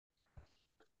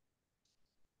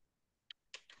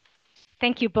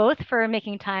Thank you both for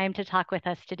making time to talk with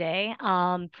us today.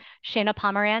 Shaina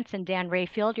Pomerantz and Dan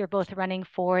Rayfield, you're both running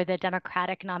for the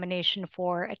Democratic nomination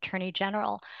for Attorney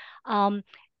General. Um,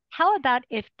 how about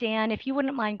if Dan, if you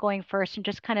wouldn't mind going first and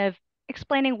just kind of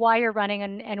explaining why you're running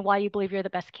and why you believe you're the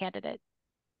best candidate?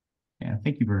 Yeah,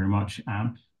 thank you very much.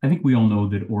 I think we all know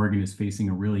that Oregon is facing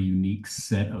a really unique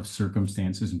set of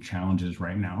circumstances and challenges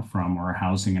right now, from our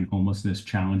housing and homelessness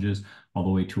challenges all the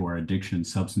way to our addiction and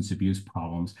substance abuse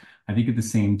problems. I think at the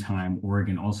same time,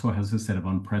 Oregon also has a set of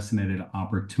unprecedented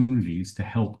opportunities to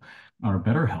help or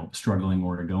better help struggling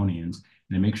Oregonians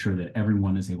and to make sure that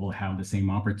everyone is able to have the same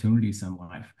opportunities in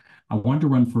life. I wanted to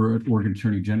run for Oregon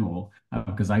Attorney General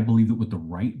because I believe that with the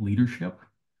right leadership,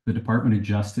 the Department of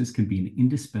Justice can be an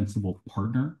indispensable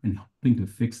partner in helping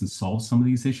to fix and solve some of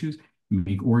these issues and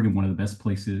make Oregon one of the best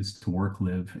places to work,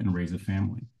 live, and raise a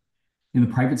family. In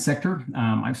the private sector,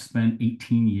 I've spent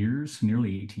 18 years,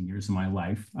 nearly 18 years of my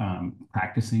life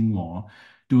practicing law,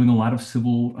 doing a lot of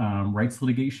civil rights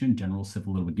litigation, general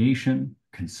civil litigation,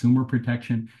 consumer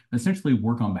protection, essentially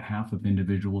work on behalf of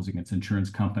individuals against insurance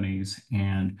companies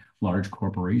and large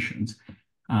corporations.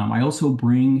 I also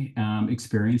bring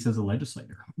experience as a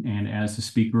legislator and as the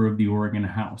Speaker of the Oregon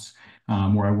House,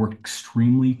 where I worked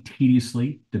extremely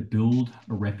tediously to build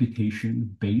a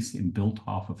reputation based and built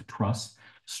off of trust,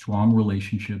 strong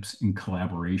relationships, and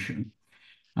collaboration,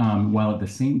 while at the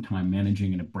same time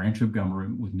managing in a branch of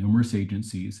government with numerous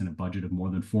agencies and a budget of more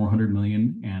than 400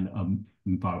 million and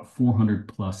about 400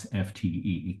 plus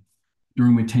FTE.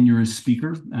 During my tenure as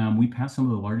Speaker, we passed some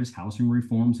of the largest housing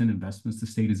reforms and investments the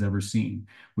state has ever seen.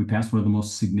 We passed one of the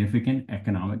most significant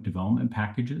economic development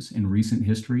packages in recent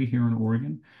history here in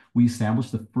Oregon. We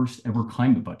established the first ever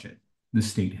climate budget the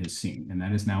state has seen, and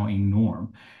that is now a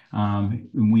norm. And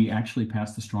we actually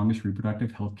passed the strongest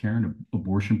reproductive health care and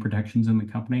abortion protections in the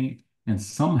company, and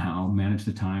somehow managed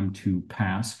the time to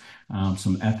pass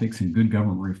some ethics and good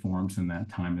government reforms in that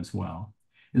time as well.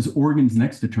 As Oregon's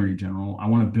next Attorney General, I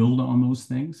want to build on those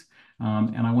things,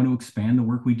 and I want to expand the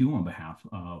work we do on behalf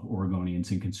of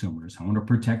Oregonians and consumers. I want to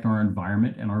protect our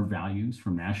environment and our values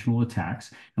from national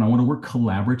attacks, and I want to work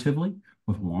collaboratively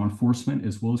with law enforcement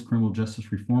as well as criminal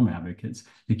justice reform advocates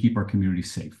to keep our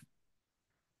communities safe.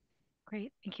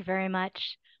 Great, thank you very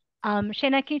much.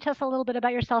 Shaina, can you tell us a little bit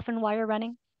about yourself and why you're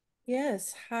running?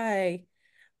 Yes, hi.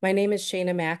 My name is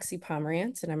Shaina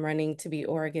Pomerantz, and I'm running to be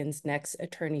Oregon's next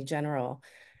Attorney General.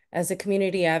 As a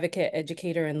community advocate,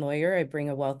 educator, and lawyer, I bring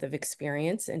a wealth of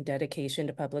experience and dedication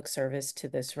to public service to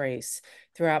this race.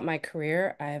 Throughout my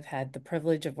career, I have had the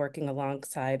privilege of working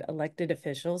alongside elected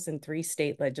officials in 3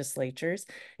 state legislatures,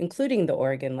 including the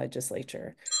Oregon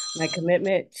legislature. My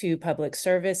commitment to public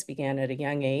service began at a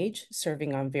young age,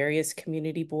 serving on various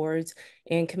community boards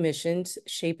and commissions,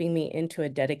 shaping me into a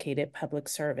dedicated public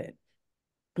servant.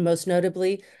 Most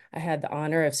notably, I had the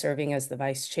honor of serving as the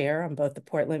vice chair on both the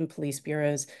Portland Police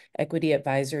Bureau's Equity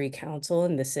Advisory Council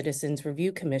and the Citizens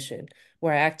Review Commission,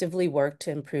 where I actively worked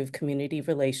to improve community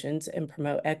relations and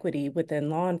promote equity within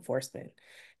law enforcement.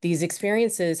 These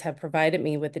experiences have provided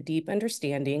me with a deep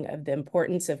understanding of the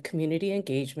importance of community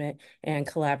engagement and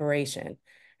collaboration.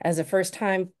 As a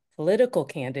first-time political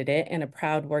candidate and a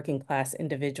proud working class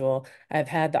individual, I've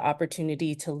had the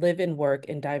opportunity to live and work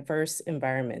in diverse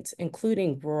environments,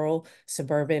 including rural,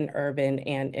 suburban, urban,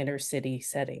 and inner city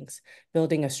settings,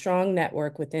 building a strong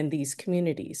network within these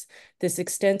communities. This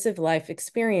extensive life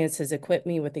experience has equipped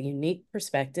me with a unique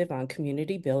perspective on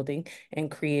community building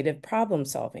and creative problem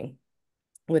solving.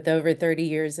 With over 30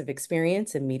 years of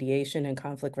experience in mediation and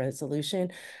conflict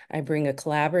resolution, I bring a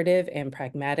collaborative and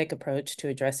pragmatic approach to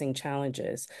addressing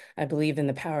challenges. I believe in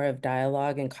the power of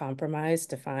dialogue and compromise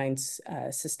to find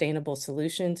sustainable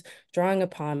solutions, drawing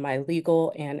upon my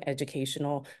legal and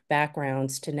educational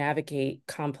backgrounds to navigate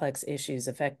complex issues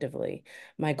effectively.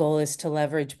 My goal is to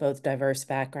leverage both diverse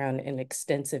background and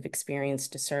extensive experience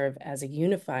to serve as a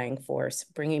unifying force,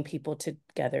 bringing people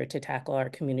together to tackle our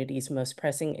community's most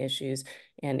pressing issues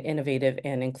and innovative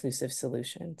and inclusive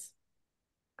solutions.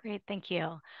 Great, thank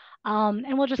you.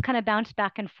 And we'll just kind of bounce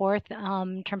back and forth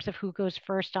in terms of who goes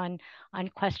first on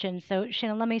questions. So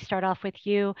Shannon, let me start off with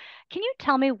you. Can you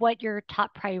tell me what your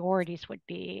top priorities would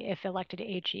be if elected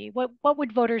AG? What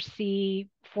would voters see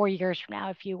 4 years from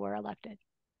now if you were elected?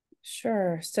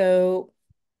 Sure. So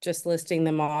just listing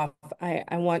them off, I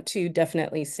want to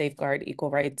definitely safeguard equal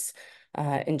rights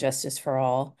and justice for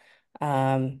all.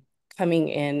 Coming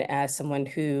in as someone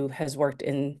who has worked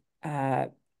in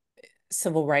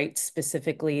civil rights,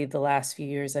 specifically the last few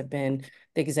years, I've been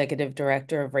the executive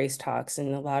director of Race Talks,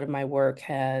 and a lot of my work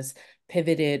has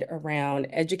pivoted around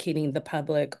educating the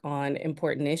public on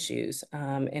important issues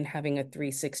and having a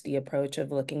 360 approach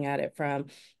of looking at it from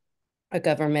a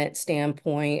government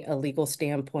standpoint, a legal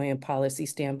standpoint, a policy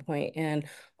standpoint, and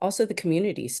also the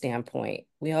community standpoint.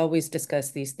 We always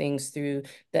discuss these things through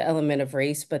the element of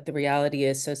race, but the reality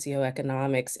is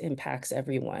socioeconomics impacts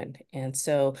everyone. And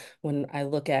so when I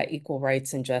look at equal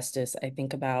rights and justice, I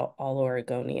think about all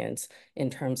Oregonians in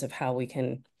terms of how we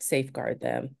can safeguard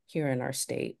them here in our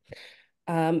state.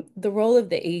 The role of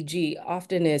the AG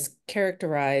often is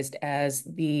characterized as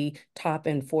the top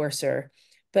enforcer,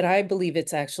 but I believe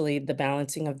it's actually the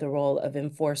balancing of the role of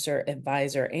enforcer,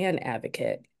 advisor, and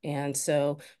advocate. And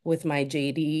so with my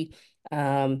JD,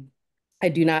 I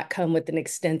do not come with an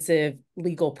extensive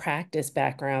legal practice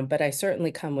background, but I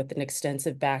certainly come with an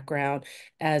extensive background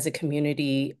as a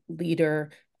community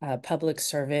leader, public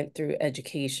servant through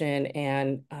education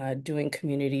and doing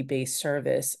community-based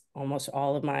service. Almost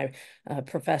all of my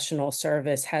professional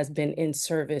service has been in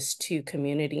service to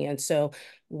community. And so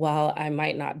while I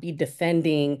might not be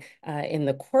defending in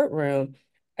the courtroom,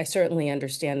 I certainly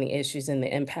understand the issues and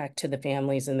the impact to the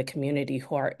families and the community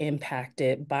who are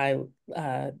impacted by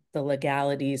the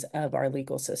legalities of our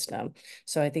legal system.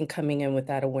 So I think coming in with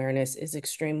that awareness is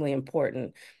extremely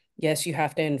important. Yes, you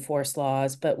have to enforce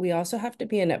laws, but we also have to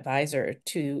be an advisor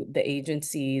to the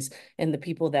agencies and the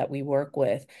people that we work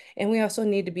with. And we also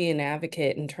need to be an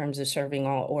advocate in terms of serving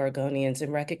all Oregonians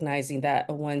and recognizing that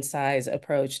a one-size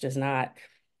approach does not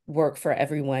work for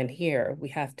everyone here. We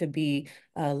have to be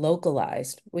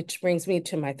localized, which brings me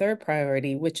to my third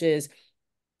priority, which is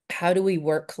how do we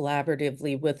work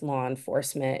collaboratively with law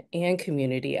enforcement and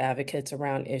community advocates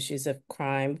around issues of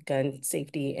crime, gun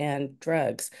safety, and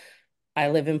drugs? I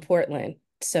live in Portland,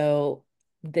 so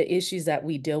the issues that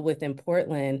we deal with in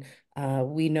Portland,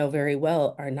 we know very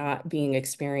well are not being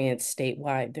experienced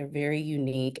statewide. They're very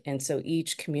unique, and so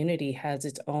each community has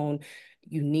its own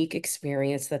unique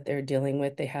experience that they're dealing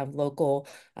with. They have local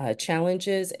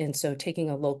challenges, and so taking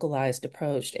a localized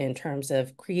approach in terms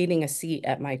of creating a seat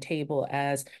at my table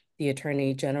as the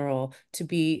Attorney General to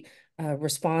be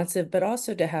responsive, but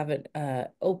also to have an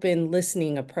open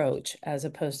listening approach as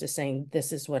opposed to saying,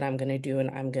 this is what I'm going to do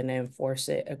and I'm going to enforce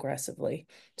it aggressively.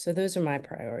 So those are my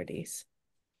priorities.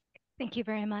 Thank you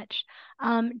very much.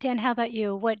 Dan, how about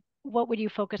you? What would you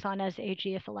focus on as AG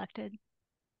if elected?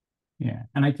 Yeah,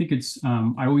 and I think it's,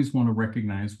 I always want to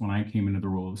recognize when I came into the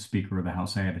role of Speaker of the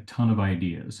House, I had a ton of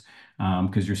ideas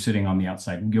because you're sitting on the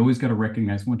outside. You always got to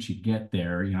recognize once you get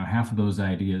there, half of those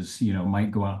ideas, might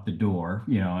go out the door,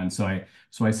 and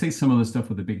so I say some of the stuff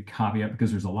with a big caveat because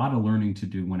there's a lot of learning to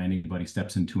do when anybody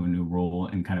steps into a new role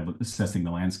and kind of assessing the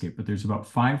landscape. But there's about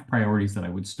 5 priorities that I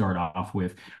would start off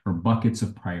with, or buckets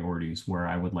of priorities where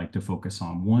I would like to focus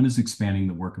on. One is expanding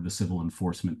the work of the Civil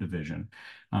Enforcement Division.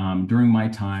 During my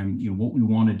time, what we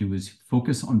want to do is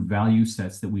focus on value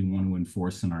sets that we want to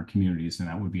enforce in our communities, and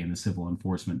that would be in the Civil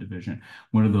Enforcement Division.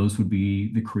 One of those would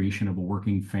be the creation of a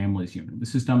working families unit.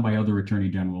 This is done by other attorney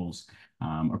generals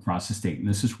across the state, and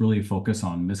this is really a focus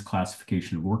on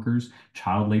misclassification of workers,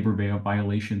 child labor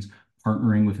violations,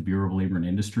 partnering with the Bureau of Labor and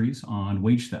Industries on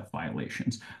wage theft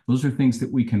violations. Those are things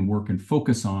that we can work and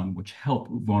focus on, which help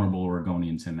vulnerable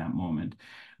Oregonians in that moment.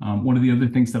 One of the other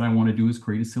things that I want to do is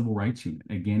create a civil rights unit,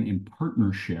 again, in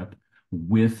partnership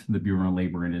with the Bureau of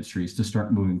Labor and Industries to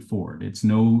start moving forward. It's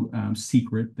no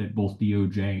secret that both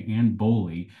DOJ and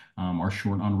BOLI are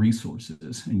short on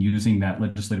resources, and using that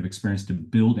legislative experience to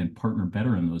build and partner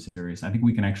better in those areas, I think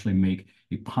we can actually make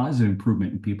a positive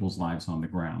improvement in people's lives on the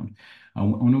ground. I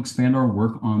want to expand our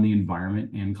work on the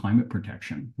environment and climate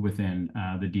protection within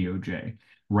the DOJ.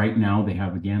 Right now, they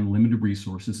have, again, limited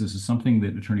resources. This is something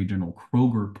that Attorney General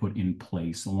Kroger put in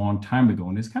place a long time ago,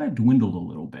 and it's kind of dwindled a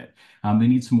little bit. They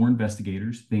need some more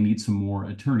investigators. They need some more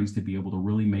attorneys to be able to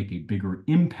really make a bigger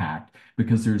impact,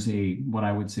 because there's what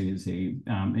I would say is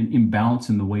an imbalance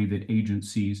in the way that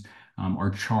agencies are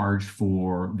charged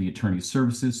for the attorney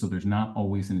services. So there's not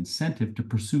always an incentive to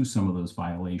pursue some of those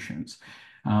violations.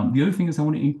 The other thing is I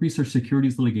want to increase our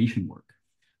securities litigation work.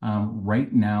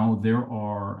 Right now, there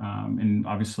are, and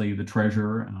obviously the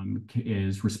treasurer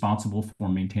is responsible for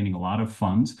maintaining a lot of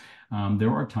funds.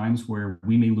 There are times where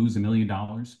we may lose $1 million,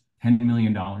 $10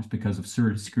 million because of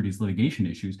securities litigation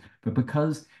issues, but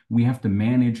because we have to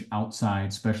manage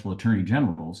outside special attorney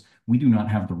generals, we do not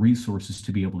have the resources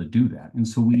to be able to do that. And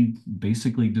so we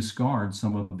basically discard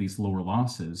some of these lower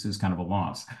losses as kind of a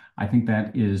loss. I think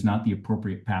that is not the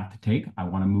appropriate path to take. I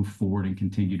want to move forward and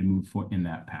continue to move forward in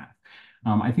that path.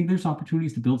 I think there's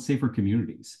opportunities to build safer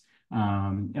communities.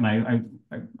 And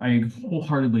I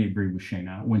wholeheartedly agree with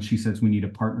Shayna when she says we need to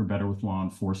partner better with law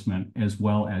enforcement as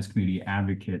well as community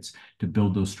advocates to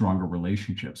build those stronger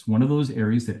relationships. One of those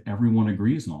areas that everyone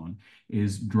agrees on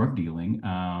is drug dealing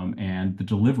and the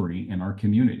delivery in our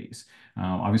communities.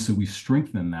 Obviously, we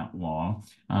strengthened that law.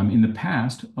 In the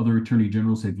past, other attorney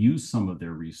generals have used some of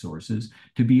their resources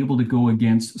to be able to go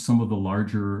against some of the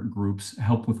larger groups,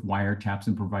 help with wiretaps,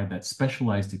 and provide that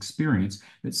specialized experience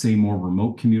that, say, more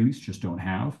remote communities just don't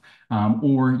have,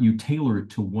 or you tailor it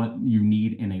to what you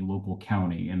need in a local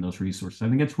county and those resources. I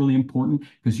think that's really important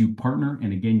because you partner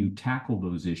and again, you tackle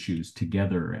those issues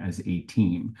together as a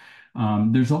team.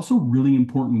 There's also really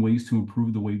important ways to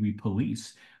improve the way we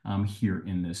police here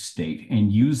in this state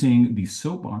and using the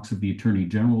soapbox of the Attorney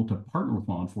General to partner with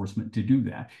law enforcement to do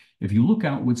that. If you look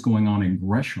at what's going on in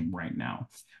Gresham right now,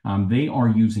 they are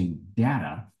using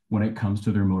data when it comes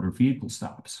to their motor vehicle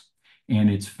stops. And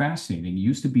it's fascinating. It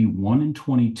used to be 1 in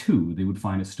 22 they would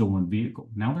find a stolen vehicle.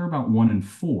 Now they're about 1 in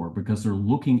 4 because they're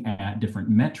looking at different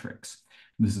metrics.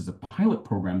 This is a pilot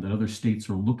program that other states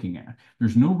are looking at.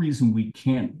 There's no reason we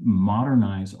can't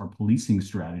modernize our policing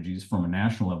strategies from a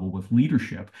national level with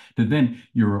leadership that then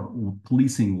you're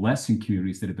policing less in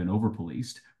communities that have been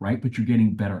over-policed, right? But you're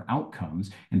getting better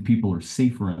outcomes and people are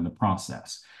safer in the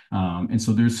process. And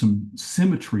so there's some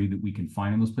symmetry that we can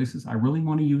find in those places. I really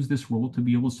want to use this role to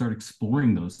be able to start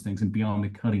exploring those things and be on the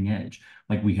cutting edge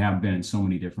like we have been in so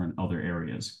many different other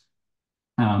areas.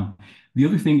 The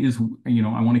other thing is,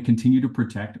 I want to continue to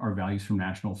protect our values from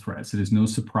national threats. It is no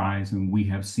surprise, and we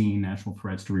have seen national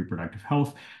threats to reproductive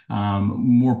health.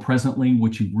 More presently,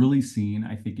 what you've really seen,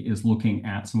 I think, is looking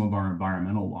at some of our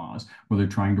environmental laws, where they're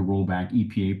trying to roll back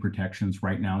EPA protections.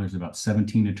 Right now, there's about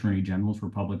 17 attorney generals,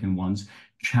 Republican ones,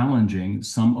 challenging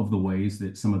some of the ways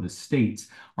that some of the states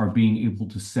are being able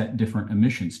to set different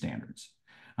emission standards.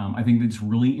 I think it's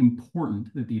really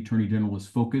important that the Attorney General is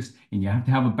focused, and you have to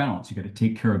have a balance. You got to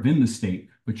take care of in the state,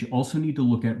 but you also need to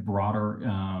look at broader,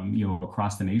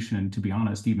 across the nation, and to be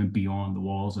honest, even beyond the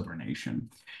walls of our nation.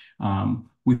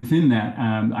 Within that,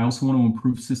 I also want to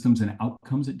improve systems and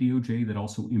outcomes at DOJ that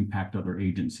also impact other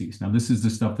agencies. Now, this is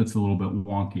the stuff that's a little bit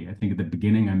wonky. I think at the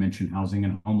beginning, I mentioned housing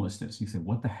and homelessness. You say,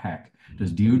 what the heck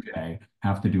does DOJ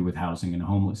have to do with housing and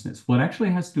homelessness? Well, it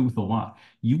actually has to do with a lot.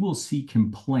 You will see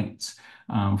complaints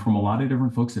from a lot of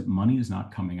different folks that money is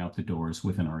not coming out the doors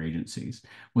within our agencies.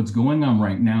 What's going on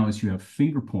right now is you have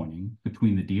finger pointing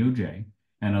between the DOJ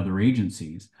and other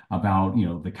agencies about,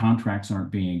 the contracts aren't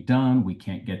being done. We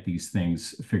can't get these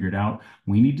things figured out.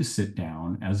 We need to sit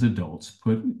down as adults,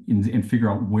 and figure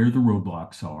out where the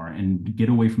roadblocks are and get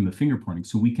away from the finger pointing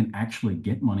so we can actually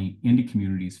get money into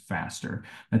communities faster.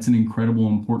 That's an incredible,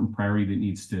 important priority that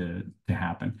needs to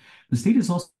happen. The state is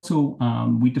also,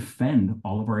 we defend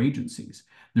all of our agencies.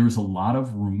 There is a lot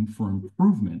of room for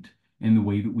improvement in the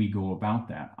way that we go about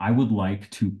that. I would like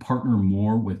to partner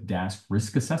more with DASC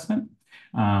risk assessment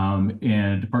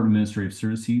and Department of Administrative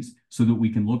Services so that we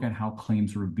can look at how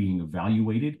claims are being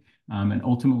evaluated and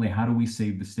ultimately how do we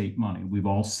save the state money. We've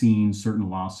all seen certain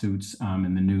lawsuits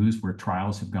in the news where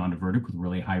trials have gone to verdict with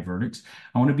really high verdicts.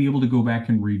 I want to be able to go back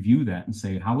and review that and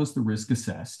say, how was the risk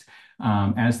assessed?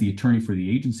 As the attorney for the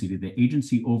agency, did the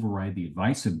agency override the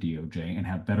advice of DOJ and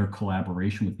have better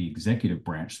collaboration with the executive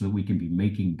branch so that we can be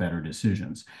making better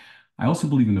decisions? I also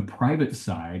believe in the private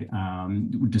side,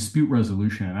 dispute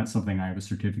resolution, and that's something I have a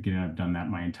certificate in. I've done that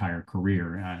my entire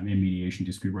career in mediation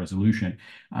dispute resolution.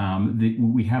 What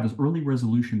we have is early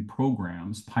resolution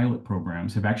programs, pilot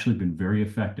programs have actually been very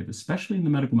effective, especially in the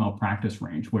medical malpractice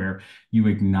range, where you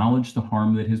acknowledge the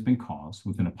harm that has been caused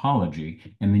with an apology,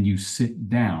 and then you sit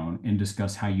down and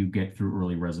discuss how you get through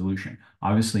early resolution.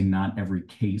 Obviously, not every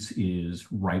case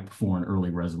is ripe for an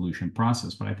early resolution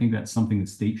process, but I think that's something that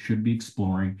states should be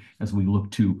exploring as we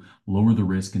look to lower the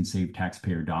risk and save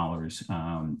taxpayer dollars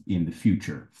in the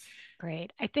future.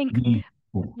 Great. I think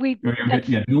that's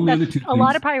a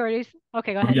lot of priorities.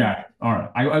 Okay, go ahead. Yeah, all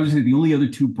right. I would say the only other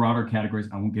two broader categories,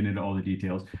 I won't get into all the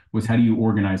details, was how do you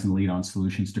organize and lead on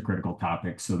solutions to critical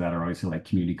topics so that are obviously like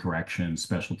community corrections,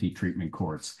 specialty treatment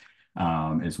courts,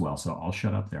 as well. So I'll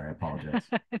shut up there. I apologize.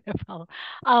 No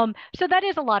problem. So that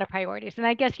is a lot of priorities. And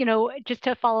I guess, just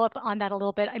to follow up on that a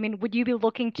little bit, I mean, would you be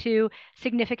looking to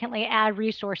significantly add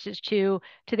resources to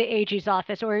the AG's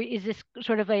office, or is this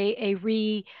sort of a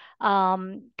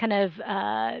kind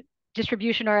of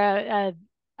distribution or a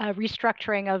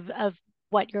restructuring of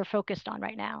what you're focused on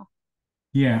right now?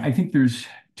 Yeah, I think there's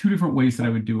two different ways that I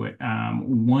would do it.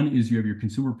 One is you have your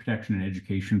Consumer Protection and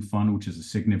Education Fund, which is a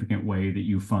significant way that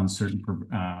you fund certain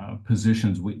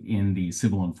positions within the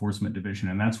Civil Enforcement Division.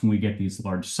 And that's when we get these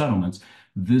large settlements.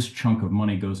 This chunk of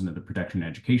money goes into the Protection and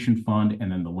Education Fund,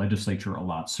 and then the legislature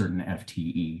allots certain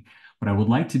FTE. What I would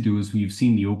like to do is, we've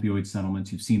seen the opioid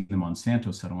settlements, you've seen the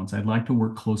Monsanto settlements. I'd like to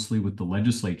work closely with the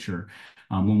legislature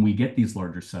when we get these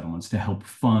larger settlements to help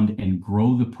fund and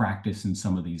grow the practice in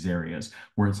some of these areas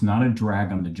where it's not a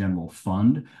drag on the general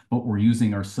fund, but we're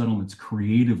using our settlements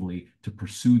creatively to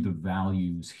pursue the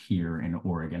values here in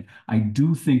Oregon. I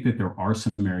do think that there are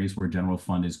some areas where general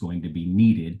fund is going to be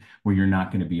needed where you're not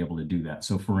going to be able to do that.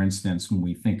 So for instance, when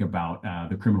we think about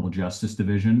the Criminal Justice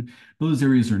Division, those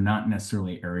areas are not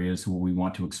necessarily areas where we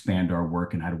want to expand our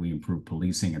work and how do we improve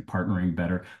policing and partnering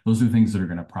better. Those are things that are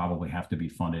going to probably have to be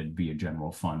funded via general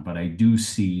fund. But I do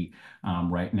see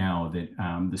right now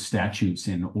that the statutes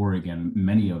in Oregon,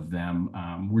 many of them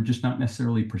we're just not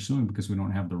necessarily pursuing because we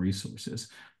don't have the resources.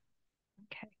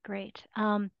 Okay, great.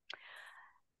 Then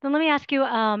let me ask you,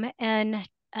 and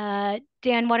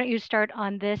Dan, why don't you start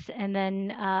on this, and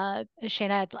then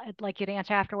Shaina, I'd like you to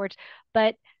answer afterwards.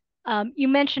 But you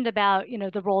mentioned about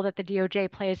the role that the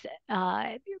DOJ plays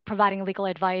providing legal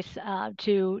advice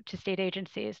to state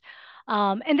agencies,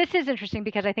 and this is interesting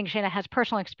because I think Shaina has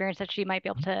personal experience that she might be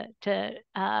able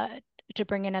to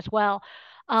bring in as well.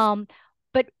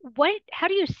 But how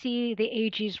do you see the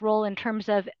AG's role in terms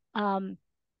of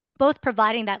both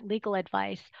providing that legal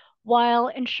advice while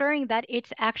ensuring that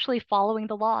it's actually following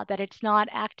the law, that it's not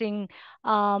acting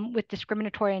with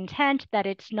discriminatory intent, that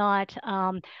it's not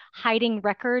hiding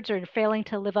records or failing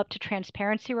to live up to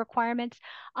transparency requirements?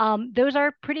 Those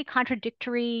are pretty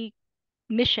contradictory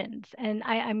missions. And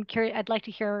I'm curious, I'd like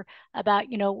to hear about,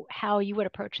 how you would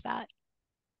approach that.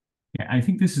 Yeah, I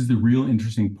think this is the real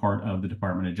interesting part of the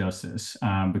Department of Justice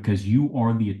because you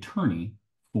are the attorney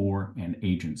for an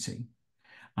agency.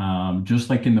 Just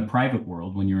like in the private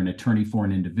world, when you're an attorney for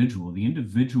an individual, the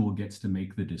individual gets to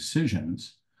make the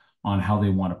decisions on how they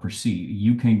want to proceed.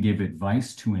 You can give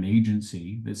advice to an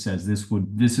agency that says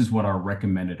this is what our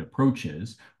recommended approach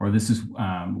is, or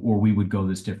or we would go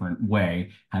this different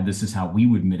way, and this is how we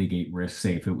would mitigate risk,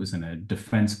 say if it was in a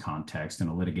defense context, in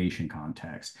a litigation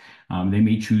context. They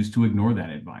may choose to ignore that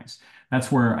advice. That's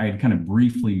where I kind of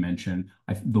briefly mentioned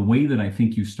the way that I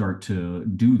think you start to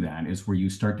do that is where you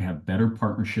start to have better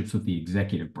partnerships with the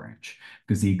executive branch,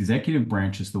 because the executive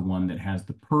branch is the one that has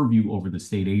the purview over the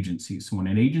state agencies. So when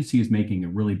an agency is making a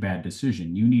really bad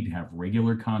decision, you need to have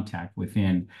regular contact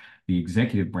within the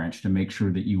executive branch to make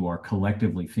sure that you are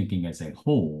collectively thinking as a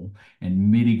whole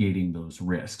and mitigating those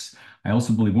risks. I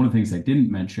also believe one of the things I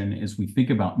didn't mention is we think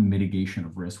about mitigation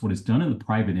of risk. What is done in the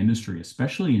private industry,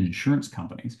 especially in insurance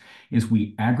companies, is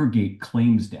we aggregate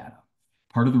claims data.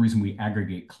 Part of the reason we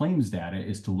aggregate claims data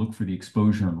is to look for the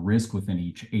exposure and risk within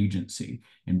each agency.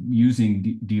 And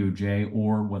using DOJ,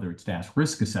 or whether it's DAS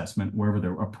risk assessment, wherever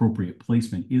the appropriate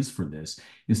placement is for this,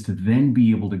 is to then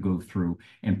be able to go through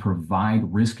and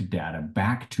provide risk data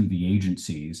back to the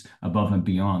agencies above and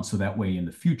beyond. So that way in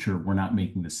the future, we're not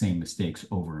making the same mistakes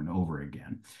over and over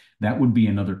again. That would be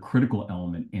another critical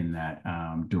element in that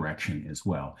direction as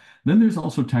well. Then there's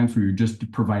also times where you're just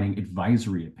providing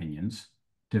advisory opinions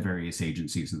to various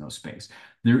agencies in those space.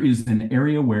 There is an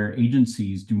area where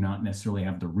agencies do not necessarily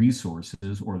have the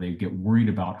resources, or they get worried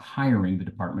about hiring the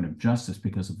Department of Justice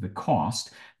because of the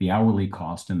cost, the hourly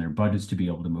cost, and their budgets to be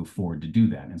able to move forward to do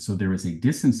that. And so there is a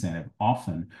disincentive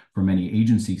often for many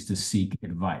agencies to seek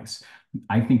advice.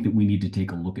 I think that we need to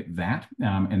take a look at that,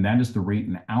 and that is the rate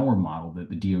and hour model that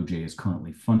the DOJ is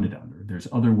currently funded under. There's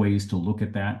other ways to look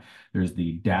at that. There's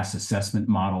the DAS assessment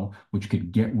model, which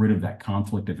could get rid of that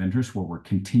conflict of interest where we're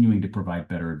continuing to provide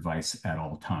better advice at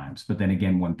all times. But then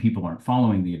again, when people aren't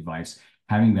following the advice,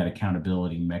 having that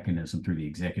accountability mechanism through the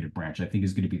executive branch, I think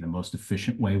is going to be the most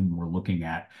efficient way when we're looking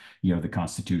at, the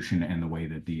Constitution and the way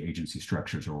that the agency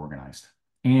structures are organized.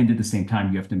 And at the same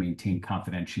time, you have to maintain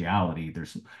confidentiality.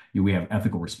 We have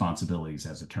ethical responsibilities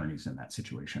as attorneys in that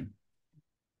situation.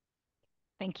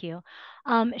 Thank you.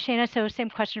 Shaina, so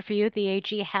same question for you. The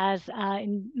AG has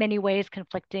in many ways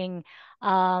conflicting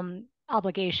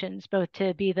obligations, both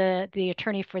to be the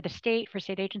attorney for the state, for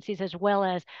state agencies, as well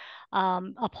as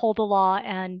uphold the law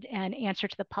and answer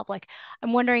to the public.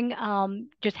 I'm wondering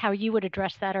just how you would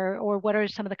address that, or what are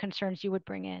some of the concerns you would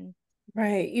bring in?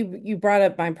 Right. You brought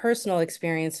up my personal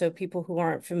experience. So people who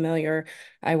aren't familiar,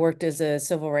 I worked as a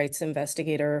civil rights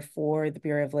investigator for the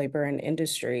Bureau of Labor and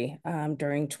Industry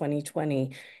during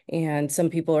 2020. And some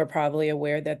people are probably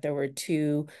aware that there were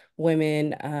two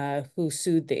women who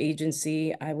sued the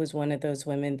agency. I was one of those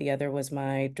women. The other was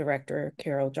my director,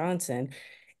 Carol Johnson.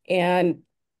 And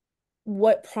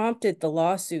what prompted the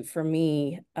lawsuit for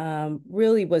me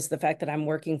really was the fact that I'm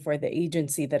working for the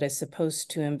agency that is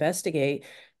supposed to investigate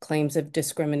claims of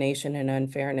discrimination and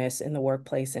unfairness in the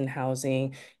workplace and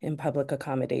housing and public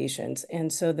accommodations.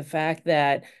 And so the fact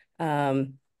that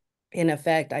in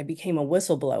effect, I became a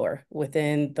whistleblower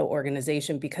within the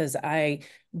organization because I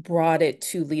brought it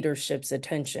to leadership's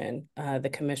attention. The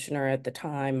commissioner at the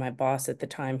time, my boss at the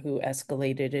time, who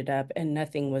escalated it up, and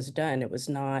nothing was done. It was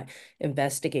not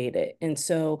investigated. And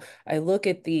so I look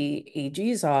at the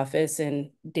AG's office,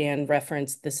 and Dan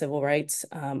referenced the Civil Rights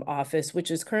Office,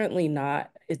 which is currently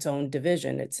not its own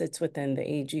division. It sits within the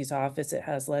AG's office. It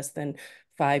has less than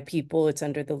 5 people. It's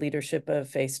under the leadership of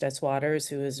Faye Stetz-Waters,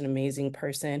 who is an amazing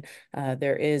person.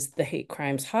 There is the hate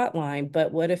crimes hotline,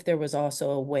 but what if there was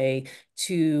also a way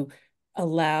to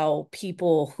allow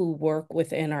people who work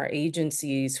within our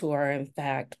agencies, who are in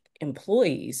fact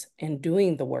employees and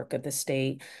doing the work of the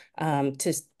state,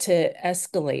 to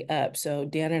escalate up? So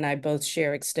Dan and I both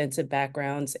share extensive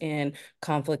backgrounds in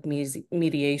conflict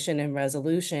mediation and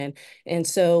resolution. And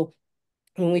so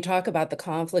when we talk about the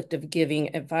conflict of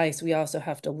giving advice, we also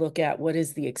have to look at what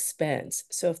is the expense.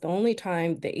 So if the only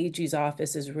time the AG's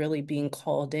office is really being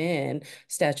called in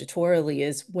statutorily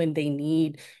is when they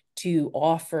need to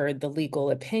offer the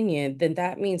legal opinion, then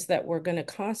that means that we're going to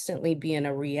constantly be in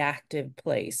a reactive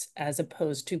place as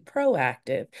opposed to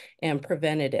proactive and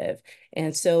preventative.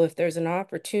 And so if there's an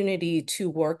opportunity to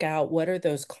work out what are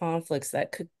those conflicts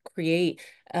that could create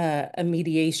a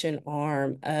mediation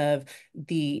arm of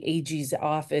the AG's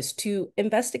office to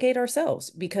investigate ourselves,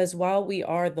 because while we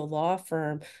are the law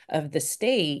firm of the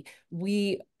state,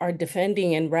 we are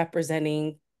defending and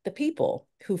representing the people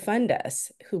who fund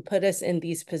us, who put us in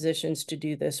these positions to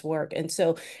do this work. And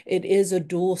so it is a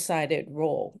dual-sided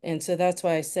role. And so that's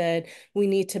why I said we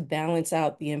need to balance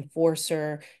out the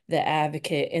enforcer, the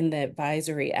advocate, and the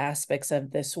advisory aspects of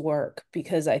this work,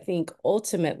 because I think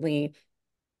ultimately,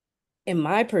 in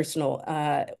my personal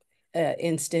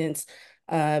instance,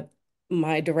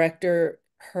 my director,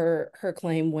 her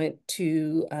claim went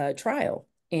to trial,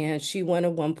 and she won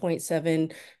a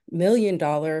 $1.7 million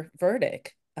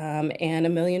verdict, and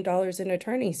 $1 million in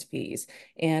attorney's fees.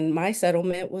 And my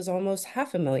settlement was almost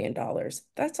 $500,000.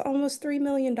 That's almost $3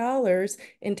 million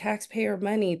in taxpayer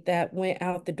money that went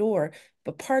out the door.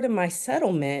 But part of my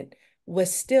settlement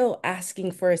was still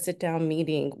asking for a sit-down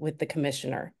meeting with the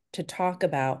commissioner to talk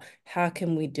about how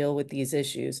can we deal with these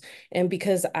issues. And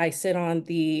because I sit on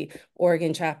the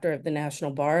Oregon chapter of the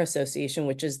National Bar Association,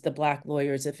 which is the Black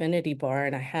Lawyers Affinity Bar,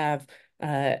 and I have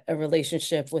a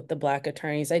relationship with the Black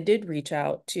attorneys, I did reach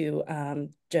out to,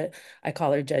 I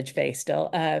call her Judge Faye still,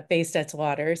 Faye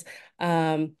Stetz-Waters,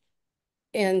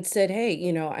 and said, hey,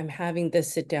 you know, I'm having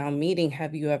this sit down meeting.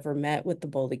 Have you ever met with the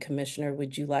BOLI commissioner?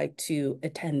 Would you like to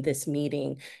attend this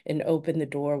meeting and open the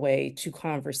doorway to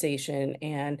conversation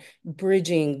and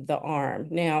bridging the arm?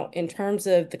 Now, in terms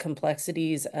of the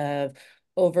complexities of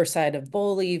oversight of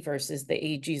BOLI versus the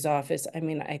AG's office, I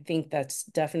mean, I think that's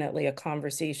definitely a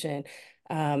conversation.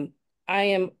 I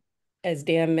am, as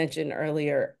Dan mentioned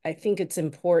earlier, I think it's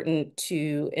important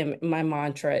to, and my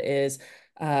mantra is,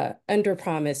 under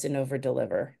promise and over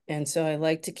deliver. And so I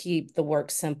like to keep the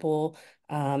work simple,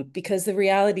 because the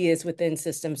reality is within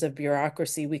systems of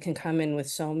bureaucracy, we can come in with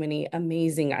so many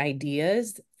amazing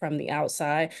ideas from the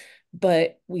outside,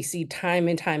 but we see time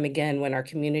and time again when our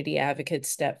community advocates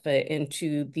step foot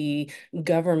into the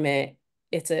government,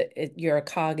 you're a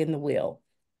cog in the wheel.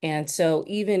 And so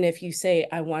even if you say,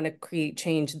 I want to create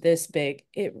change this big,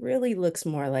 it really looks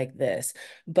more like this.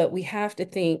 But we have to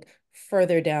think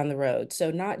further down the road.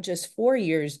 So not just 4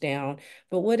 years down,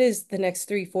 but what is the next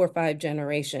 3, 4, 5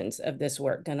 generations of this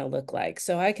work going to look like?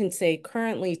 So I can say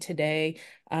currently today,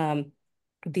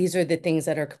 these are the things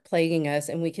that are plaguing us,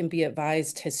 and we can be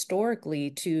advised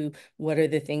historically to what are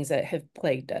the things that have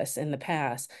plagued us in the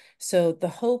past. So the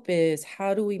hope is,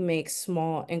 how do we make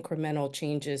small incremental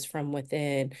changes from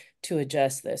within to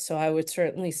adjust this? So I would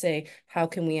certainly say, how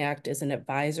can we act as an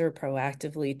advisor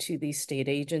proactively to these state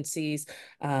agencies?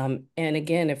 And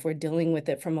again, if we're dealing with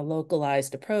it from a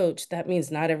localized approach, that means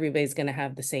not everybody's going to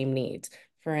have the same needs.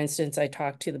 For instance, I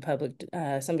talked to the public,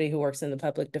 somebody who works in the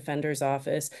public defender's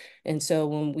office. And so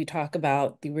when we talk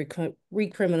about the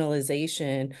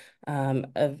recriminalization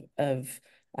of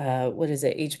what is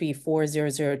it, HB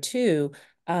 4002,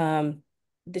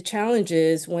 the challenge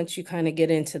is, once you kind of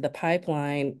get into the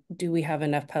pipeline, do we have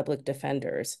enough public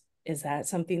defenders? Is that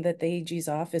something that the AG's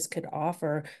office could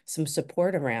offer some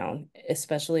support around,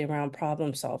 especially around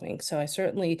problem solving? So I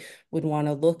certainly would want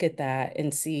to look at that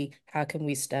and see how can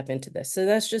we step into this. So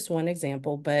that's just one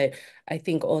example, but I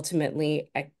think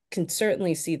ultimately can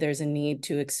certainly see there's a need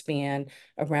to expand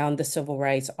around the civil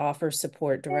rights, offer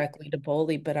support directly to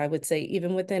BOLI. But I would say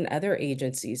even within other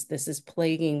agencies, this is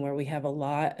plaguing where we have a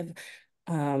lot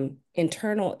of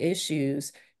internal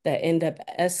issues that end up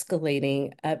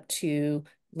escalating up to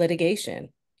litigation.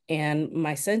 And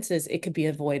my sense is it could be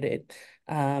avoided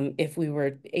if we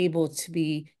were able to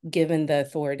be given the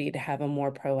authority to have a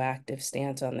more proactive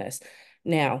stance on this.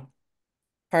 Now,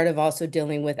 part of also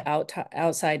dealing with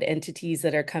outside entities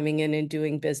that are coming in and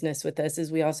doing business with us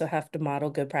is we also have to model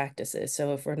good practices.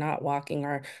 So if we're not walking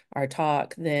our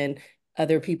talk, then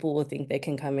other people will think they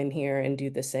can come in here and do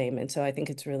the same. And so I think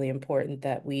it's really important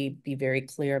that we be very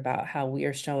clear about how we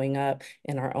are showing up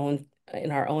in our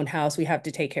own house. We have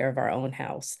to take care of our own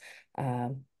house.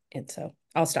 And so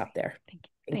I'll stop there.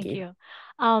 Thank you.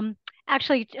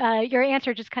 Actually, your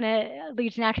answer just kind of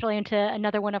leads naturally into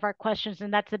another one of our questions,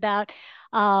 and that's about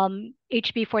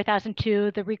HB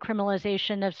 4002, the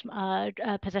recriminalization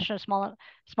of possession of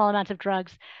small amounts of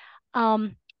drugs.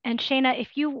 And Shaina, if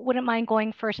you wouldn't mind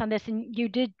going first on this, and you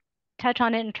did touch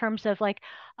on it in terms of like,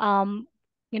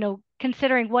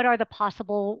 considering what are the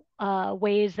possible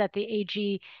ways that the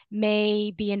AG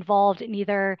may be involved in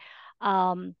either,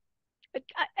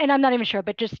 and I'm not even sure,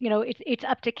 but just, it's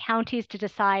up to counties to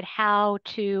decide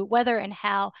whether and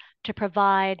how to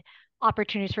provide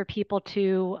opportunities for people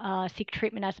to seek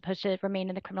treatment as opposed to remain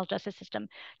in the criminal justice system.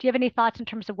 Do you have any thoughts in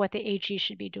terms of what the AG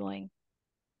should be doing?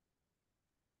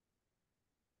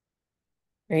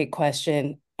 Great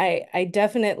question. I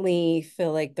definitely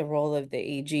feel like the role of the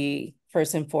AG,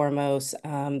 first and foremost,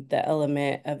 the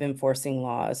element of enforcing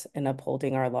laws and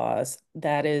upholding our laws,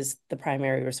 that is the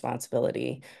primary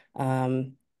responsibility.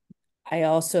 I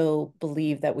also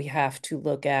believe that we have to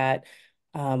look at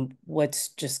what's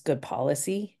just good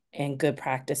policy and good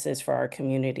practices for our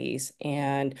communities.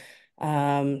 And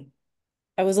I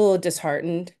was a little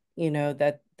disheartened,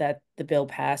 that the bill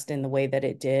passed in the way that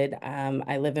it did.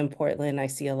 I live in Portland. I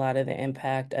see a lot of the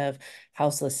impact of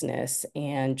houselessness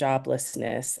and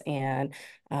joblessness. And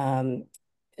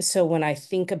so when I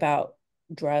think about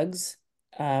drugs,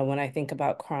 when I think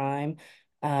about crime,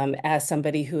 as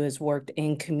somebody who has worked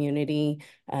in community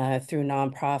through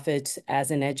nonprofits, as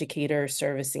an educator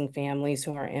servicing families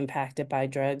who are impacted by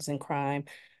drugs and crime,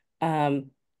 I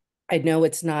know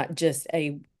it's not just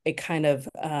a kind of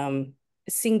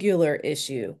singular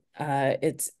issue.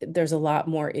 There's a lot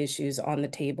more issues on the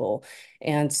table.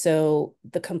 And so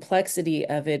the complexity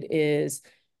of it is,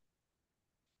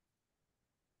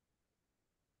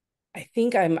 I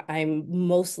think I'm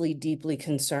mostly deeply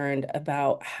concerned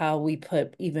about how we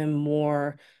put even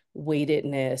more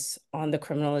weightedness on the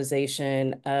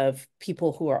criminalization of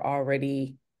people who are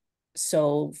already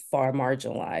so far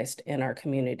marginalized in our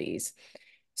communities.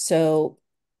 So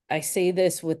I say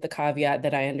this with the caveat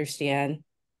that I understand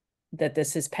that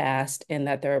this is passed and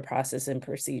that there are processes and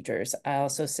procedures. I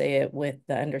also say it with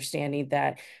the understanding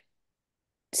that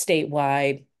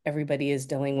statewide, everybody is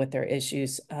dealing with their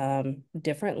issues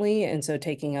differently. And so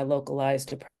taking a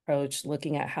localized approach,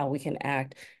 looking at how we can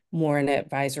act more in an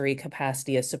advisory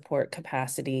capacity, a support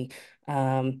capacity.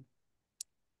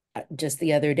 Just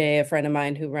the other day, a friend of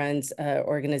mine who runs an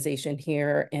organization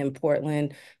here in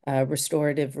Portland,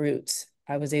 Restorative Roots,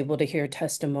 I was able to hear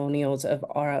testimonials of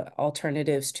our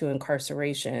alternatives to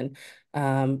incarceration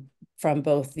from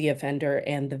both the offender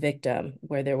and the victim,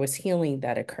 where there was healing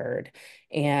that occurred.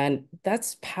 And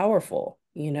that's powerful.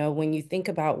 When you think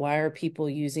about why are people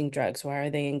using drugs, why are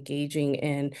they engaging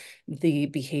in the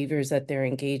behaviors that they're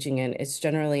engaging in, it's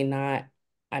generally not,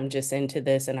 I'm just into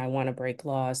this and I want to break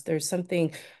laws. There's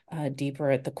something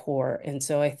deeper at the core. And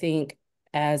so I think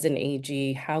as an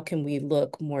AG, how can we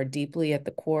look more deeply at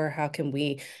the core? How can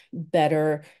we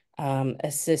better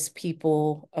assist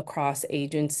people across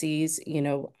agencies?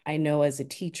 I know as a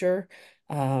teacher,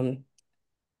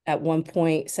 at one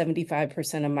point,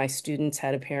 75% of my students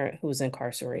had a parent who was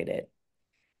incarcerated,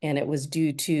 and it was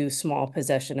due to small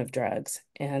possession of drugs.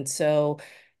 And so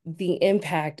the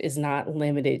impact is not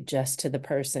limited just to the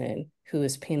person who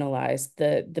is penalized.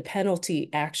 The penalty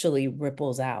actually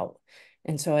ripples out.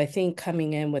 And so I think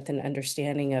coming in with an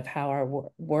understanding of how our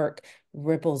work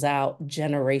ripples out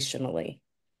generationally,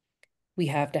 we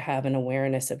have to have an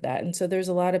awareness of that. And so there's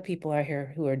a lot of people out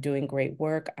here who are doing great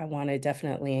work. I want to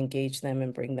definitely engage them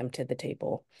and bring them to the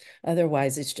table.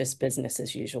 Otherwise, it's just business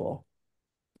as usual.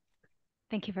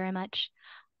 Thank you very much.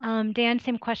 Dan,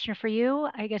 same question for you.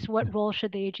 I guess what role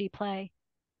should the AG play?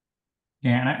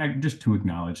 Yeah, and I just to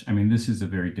acknowledge, I mean, this is a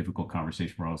very difficult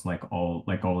conversation for us, like all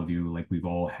of you, like we've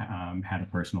all had a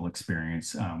personal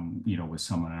experience, with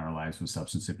someone in our lives with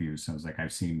substance abuse. I was like,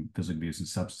 I've seen physical abuse and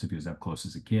substance abuse up close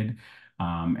as a kid.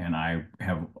 And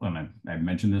I've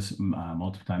mentioned this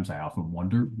multiple times. I often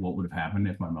wonder what would have happened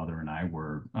if my mother and I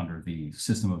were under the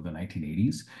system of the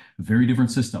 1980s. A very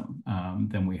different system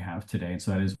than we have today. And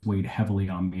so that has weighed heavily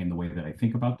on me in the way that I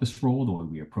think about this role, the way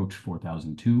we approach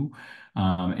 4002,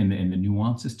 and the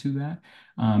nuances to that.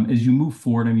 As you move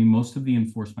forward, I mean, most of the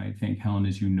enforcement, I think, Helen,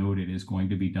 as you noted, is going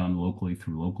to be done locally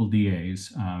through local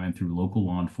DAs and through local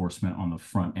law enforcement on the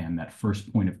front end. That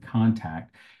first point of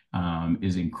contact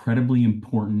is incredibly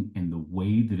important in the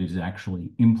way that it is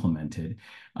actually implemented,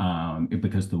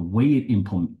 because the way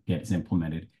it gets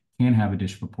implemented can have a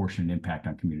disproportionate impact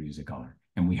on communities of color.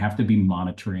 And we have to be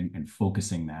monitoring and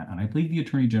focusing that. And I believe the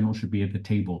Attorney General should be at the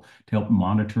table to help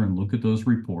monitor and look at those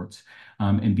reports,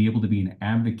 and be able to be an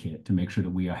advocate to make sure that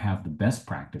we have the best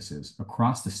practices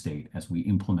across the state as we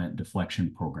implement deflection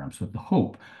programs, with the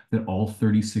hope that all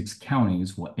 36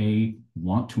 counties will, A,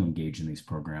 want to engage in these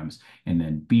programs, and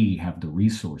then B, have the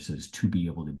resources to be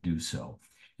able to do so.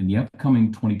 In the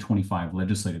upcoming 2025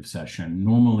 legislative session,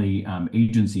 normally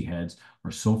agency heads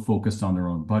are so focused on their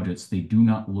own budgets, they do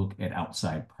not look at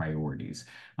outside priorities.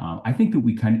 I think that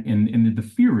we and the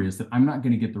fear is that I'm not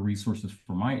going to get the resources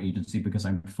for my agency because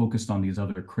I'm focused on these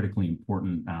other critically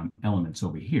important elements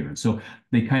over here. And so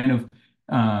they kind of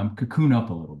cocoon up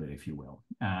a little bit, if you will.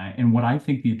 And what I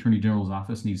think the Attorney General's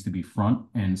office needs to be front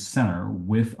and center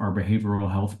with our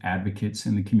behavioral health advocates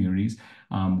in the communities,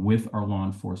 with our law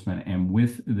enforcement and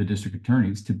with the district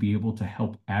attorneys, to be able to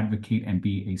help advocate and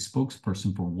be a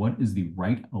spokesperson for what is the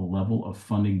right level of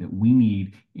funding that we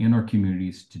need in our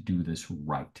communities to do this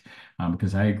right.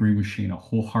 Because I agree with Shaina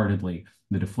wholeheartedly.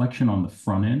 The deflection on the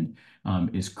front end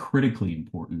is critically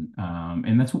important.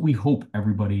 And that's what we hope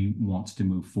everybody wants to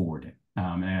move forward in.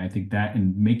 And I think that,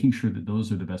 and making sure that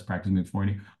those are the best practices moving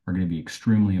forward, are going to be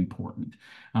extremely important.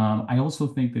 I also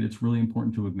think that it's really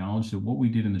important to acknowledge that what we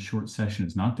did in the short session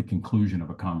is not the conclusion of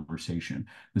a conversation.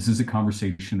 This is a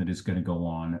conversation that is going to go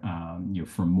on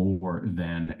for more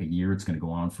than a year. It's going to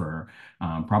go on for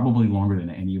probably longer than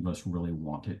any of us really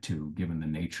want it to, given the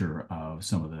nature of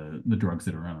some of the drugs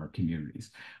that are in our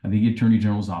communities. I think the Attorney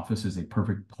General's office is a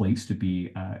perfect place to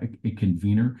be a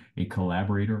convener, a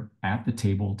collaborator at the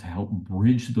table to help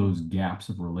bridge those gaps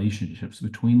of relationships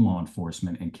between law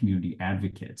enforcement and community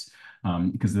advocates.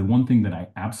 Because the one thing that I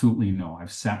absolutely know,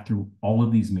 I've sat through all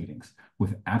of these meetings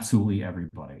with absolutely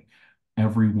everybody.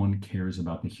 Everyone cares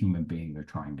about the human being they're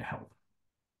trying to help.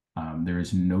 There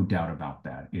is no doubt about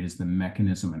that. It is the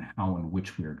mechanism and how in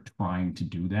which we are trying to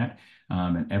do that.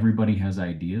 And everybody has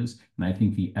ideas. And I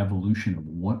think the evolution of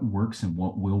what works and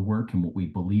what will work and what we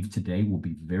believe today will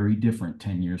be very different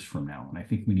 10 years from now. And I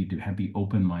think we need to be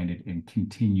open-minded and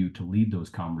continue to lead those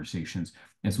conversations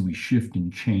as we shift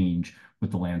and change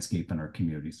with the landscape in our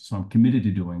communities. So I'm committed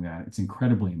to doing that. It's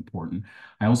incredibly important.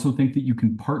 I also think that you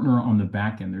can partner on the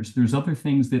back end. There's other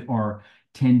things that are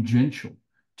tangential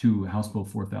to House Bill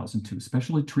 4002,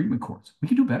 especially treatment courts. We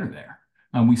can do better there.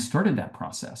 We started that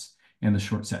process in the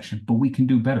short session, but we can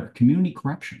do better. Community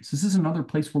corrections. This is another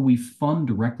place where we fund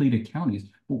directly to counties,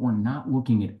 but we're not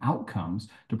looking at outcomes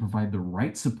to provide the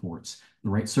right supports, the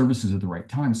right services at the right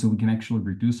time, so we can actually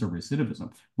reduce our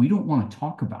recidivism. We don't want to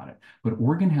talk about it, but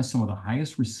Oregon has some of the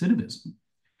highest recidivism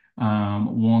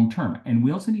long term. And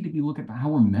we also need to be looking at how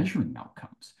we're measuring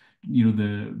outcomes.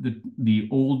 The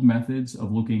old methods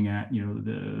of looking at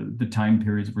the time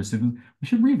periods of recidivism, we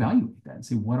should reevaluate that and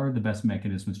say, what are the best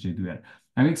mechanisms to do that?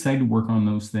 I'm excited to work on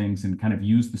those things and kind of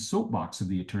use the soapbox of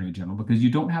the Attorney General, because you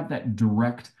don't have that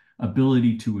direct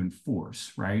ability to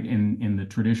enforce, right, in the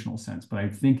traditional sense. But I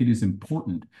think it is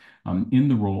important in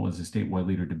the role as a statewide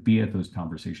leader to be at those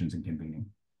conversations and convening.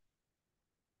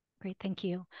 Great, thank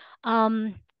you.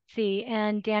 See,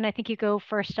 and Dan, I think you go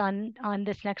first on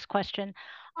this next question.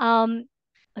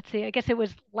 Let's see, I guess it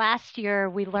was last year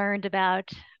we learned about,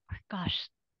 gosh,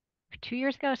 2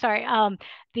 years ago, sorry,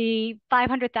 the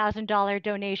 $500,000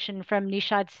 donation from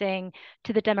Nishad Singh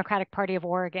to the Democratic Party of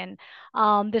Oregon.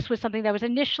 This was something that was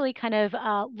initially kind of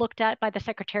looked at by the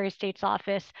Secretary of State's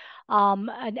office.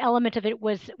 An element of it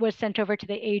was sent over to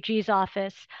the AG's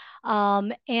office.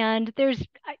 And there's,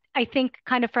 I think,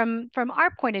 kind of from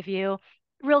our point of view,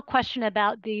 real question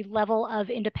about the level of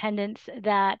independence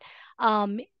that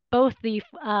both the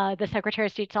Secretary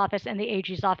of State's office and the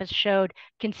AG's office showed,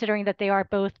 considering that they are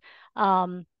both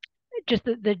just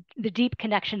the deep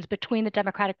connections between the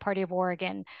Democratic Party of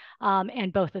Oregon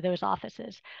and both of those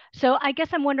offices. So I guess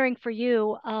I'm wondering for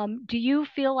you, do you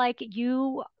feel like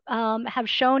you have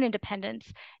shown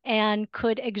independence and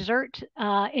could exert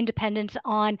independence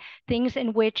on things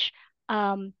in which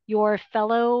your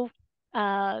fellow,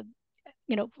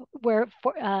 where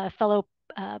fellow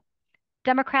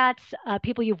Democrats,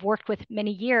 people you've worked with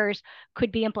many years,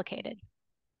 could be implicated?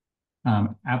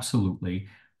 Absolutely.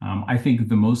 I think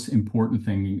the most important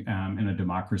thing in a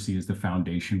democracy is the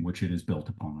foundation which it is built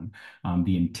upon.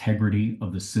 The integrity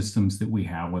of the systems that we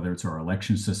have, whether it's our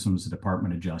election systems, the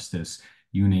Department of Justice,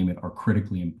 you name it, are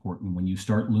critically important. When you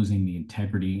start losing the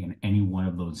integrity in any one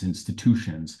of those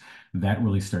institutions, that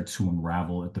really starts to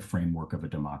unravel at the framework of a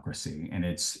democracy. And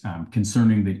it's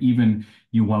concerning that even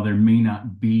while there may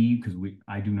not be, because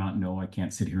I do not know, I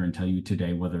can't sit here and tell you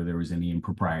today whether there was any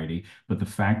impropriety, but the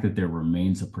fact that there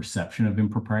remains a perception of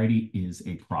impropriety is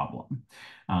a problem.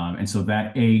 And so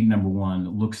that number one,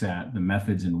 looks at the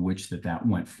methods in which that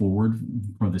went forward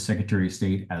for the Secretary of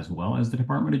State as well as the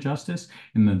Department of Justice,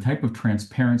 and the type of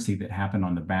transparency that happened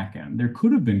on the back end. There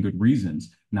could have been good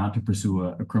reasons not to pursue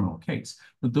a criminal case,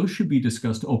 but those should be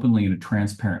discussed openly in a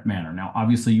transparent manner. Now,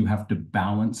 obviously, you have to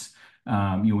balance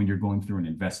when you're going through an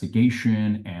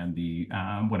investigation and the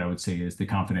what I would say is the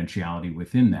confidentiality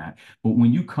within that. But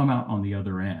when you come out on the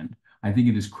other end, I think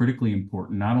it is critically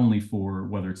important, not only for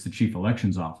whether it's the chief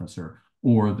elections officer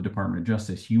or the Department of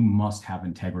Justice, you must have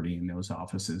integrity in those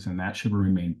offices, and that should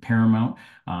remain paramount.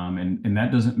 And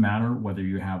that doesn't matter whether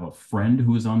you have a friend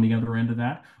who is on the other end of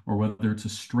that or whether it's a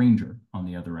stranger on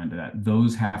the other end of that.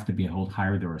 Those have to be held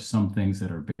higher. There are some things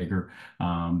that are bigger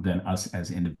than us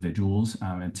as individuals.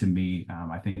 And to me,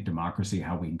 I think democracy,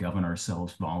 how we govern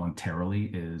ourselves voluntarily,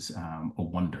 is a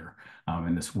wonder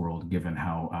in this world, given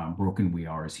how broken we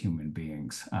are as human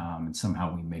beings, and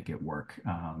somehow we make it work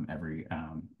every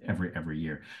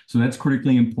year. So that's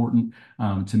critically important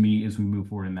to me as we move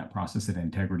forward in that process, that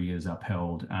integrity is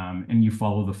upheld and you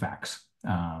follow the facts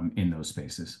in those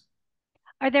spaces.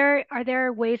 Are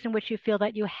there ways in which you feel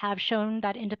that you have shown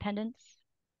that independence?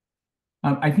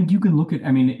 I think you can look at,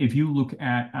 I mean, if you look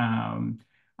at,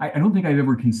 I don't think I've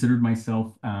ever considered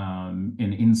myself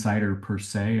an insider per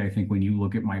se. I think when you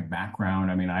look at my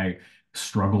background, I mean, I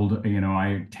struggled,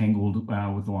 I tangled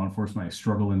with law enforcement. I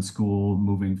struggled in school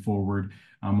moving forward.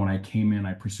 When I came in,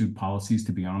 I pursued policies,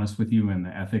 to be honest with you, in the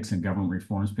ethics and government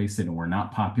reform space that were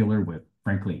not popular with,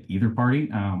 frankly, either party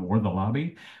or the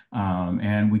lobby.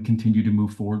 And we continue to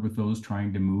move forward with those,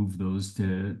 trying to move those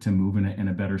to move in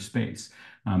a better space.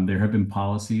 There have been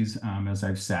policies, as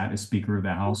I've sat as Speaker of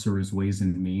the House or as Ways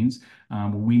and Means, where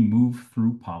we move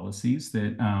through policies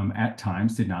that at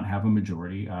times did not have a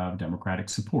majority of Democratic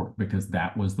support, because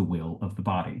that was the will of the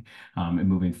body and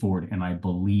moving forward. And I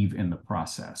believe in the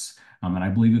process. And I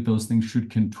believe that those things should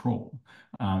control.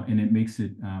 And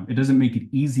it doesn't make it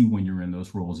easy when you're in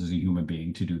those roles as a human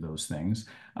being to do those things.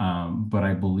 But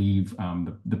I believe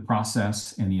the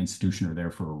process and the institution are there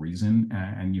for a reason,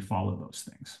 and you follow those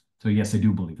things. So yes, I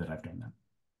do believe that I've done that.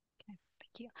 Okay,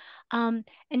 thank you.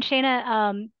 And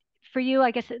Shaina, for you,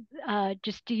 I guess,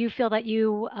 just do you feel that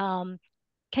you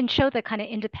can show that kind of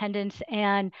independence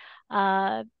and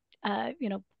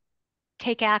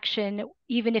take action,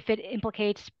 even if it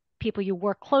implicates people you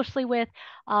work closely with,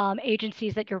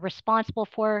 agencies that you're responsible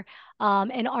for?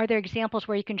 And are there examples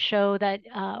where you can show that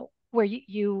where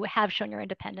you have shown your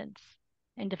independence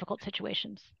in difficult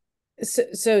situations?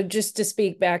 So just to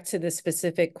speak back to the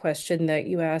specific question that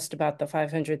you asked about the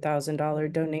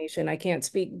 $500,000 donation, I can't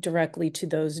speak directly to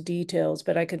those details,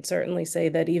 but I can certainly say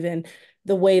that even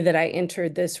the way that I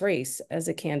entered this race as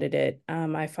a candidate,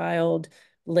 I filed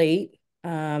late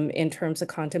in terms of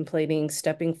contemplating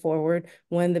stepping forward.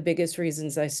 One of the biggest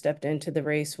reasons I stepped into the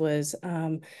race was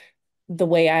the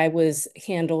way I was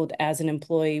handled as an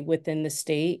employee within the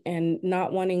state, and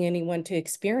not wanting anyone to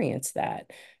experience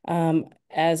that.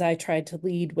 As I tried to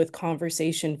lead with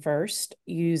conversation first,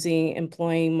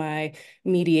 employing my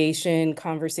mediation,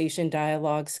 conversation,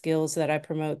 dialogue skills that I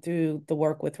promote through the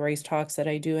work with Race Talks that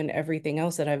I do and everything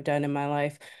else that I've done in my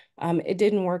life, it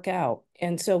didn't work out.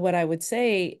 And so what I would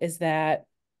say is that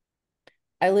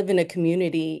I live in a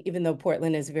community, even though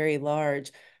Portland is very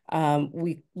large,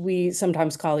 we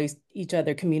sometimes call each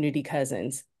other community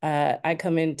cousins. I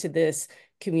come into this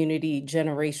community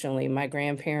generationally. My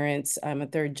grandparents, I'm a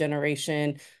third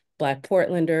generation Black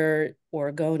Portlander,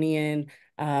 Oregonian.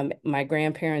 My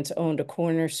grandparents owned a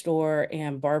corner store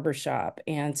and barbershop.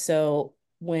 And so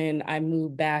when I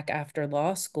moved back after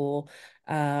law school,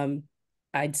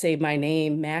 I'd say my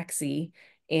name, Maxie,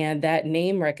 and that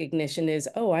name recognition is,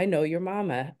 oh, I know your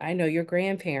mama, I know your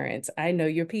grandparents, I know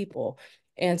your people.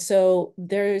 And so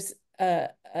there's a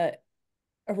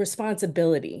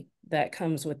responsibility that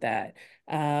comes with that.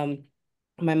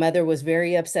 My mother was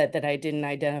very upset that I didn't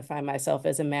identify myself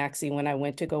as a Maxi when I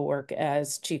went to go work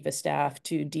as chief of staff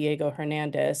to Diego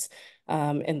Hernandez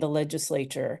in the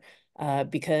legislature,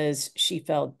 because she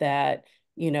felt that,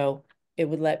 you know, it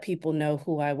would let people know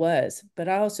who I was. But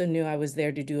I also knew I was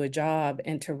there to do a job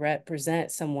and to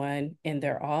represent someone in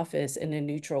their office in a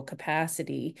neutral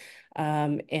capacity,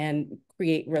 and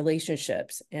create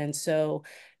relationships. And so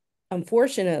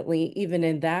unfortunately, even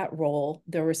in that role,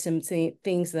 there were some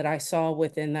things that I saw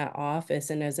within that office.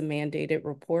 And as a mandated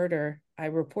reporter, I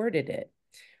reported it.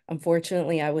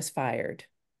 Unfortunately, I was fired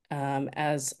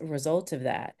as a result of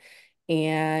that.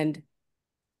 And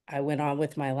I went on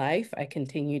with my life. I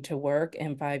continued to work.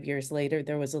 And 5 years later,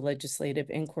 there was a legislative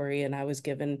inquiry, and I was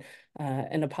given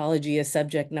an apology as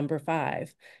subject number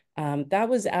 5. That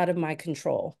was out of my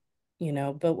control,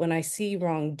 but when I see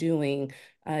wrongdoing,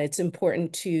 it's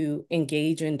important to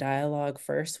engage in dialogue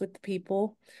first with the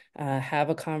people, have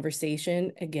a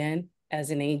conversation. Again,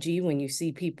 as an AG, when you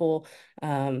see people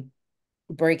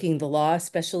breaking the law,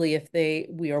 especially if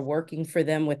we are working for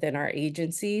them within our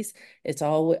agencies, it's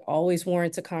always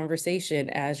warrants a conversation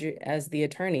as the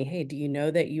attorney. Hey, do you know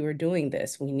that you are doing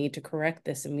this? We need to correct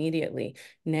this immediately.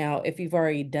 Now, if you've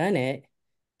already done it,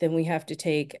 then we have to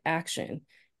take action.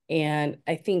 And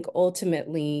I think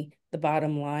ultimately the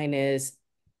bottom line is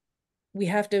we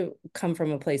have to come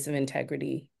from a place of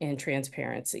integrity and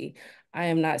transparency. I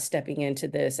am not stepping into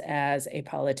this as a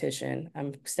politician.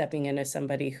 I'm stepping in as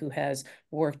somebody who has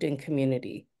worked in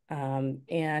community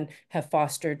and have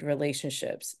fostered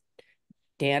relationships.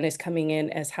 Dan is coming in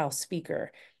as House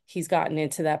Speaker. He's gotten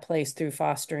into that place through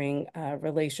fostering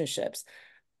relationships.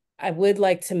 I would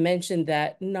like to mention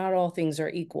that not all things are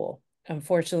equal.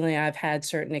 Unfortunately, I've had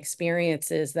certain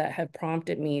experiences that have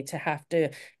prompted me to have to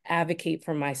advocate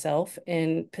for myself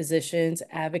in positions,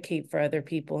 advocate for other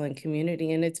people in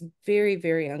community, and it's very,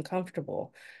 very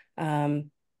uncomfortable.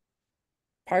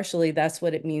 Partially, that's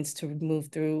what it means to move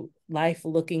through life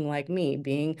looking like me,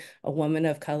 being a woman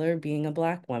of color, being a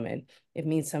Black woman. It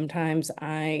means sometimes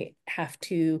I have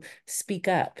to speak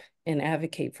up and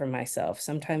advocate for myself.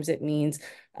 Sometimes it means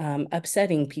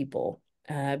upsetting people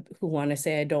who want to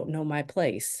say I don't know my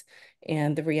place.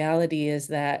 And the reality is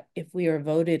that if we are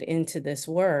voted into this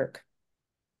work,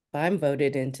 if I'm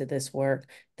voted into this work,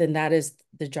 then that is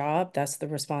the job, that's the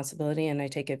responsibility, and I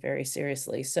take it very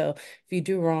seriously. So if you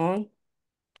do wrong,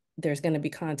 there's going to be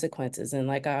consequences. And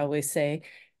like I always say,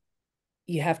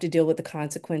 you have to deal with the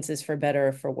consequences for better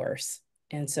or for worse.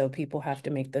 And so people have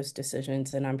to make those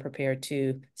decisions, and I'm prepared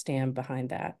to stand behind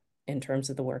that in terms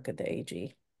of the work of the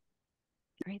AG.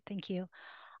 Great, thank you.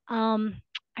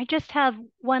 I just have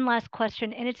one last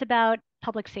question, and it's about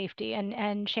public safety.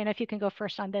 And Shaina, if you can go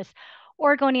first on this.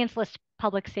 Oregonians list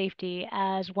public safety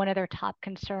as one of their top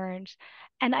concerns.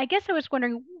 And I guess I was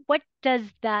wondering, what does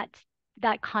that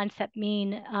concept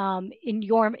mean in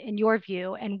your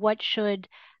view, and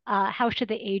how should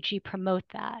the AG promote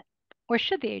that? Or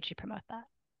should the AG promote that?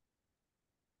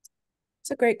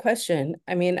 It's a great question.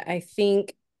 I mean, I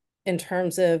think in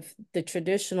terms of the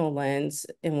traditional lens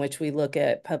in which we look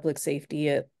at public safety,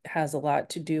 it has a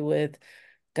lot to do with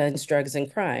guns, drugs,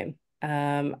 and crime.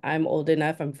 I'm old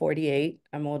enough, I'm 48.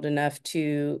 I'm old enough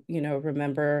to,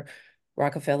 remember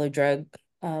Rockefeller drug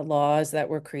laws that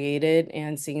were created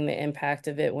and seeing the impact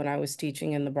of it when I was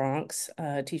teaching in the Bronx,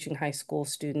 teaching high school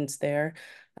students there.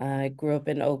 I grew up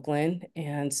in Oakland,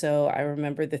 and so I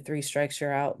remember the three strikes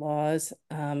you're out laws.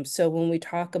 So when we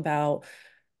talk about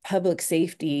public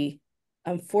safety,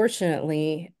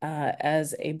 unfortunately,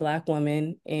 as a Black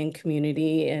woman in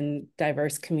community and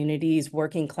diverse communities,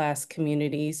 working class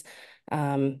communities,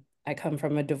 I come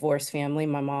from a divorced family.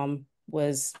 My mom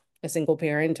was a single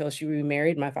parent until she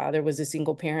remarried. My father was a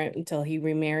single parent until he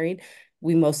remarried.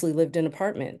 We mostly lived in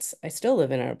apartments. I still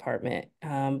live in an apartment.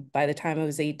 By the time I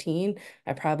was 18,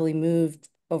 I probably moved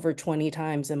over 20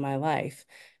 times in my life.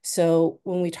 So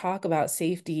when we talk about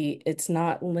safety, it's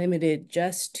not limited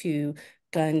just to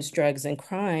guns, drugs, and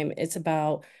crime. It's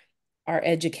about our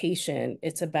education.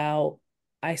 It's about,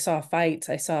 I saw fights.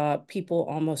 I saw people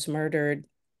almost murdered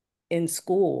in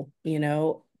school,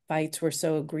 fights were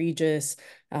so egregious.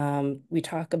 We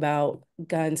talk about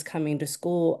guns coming to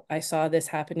school. I saw this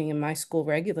happening in my school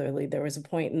regularly. There was a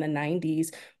point in the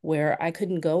 90s where I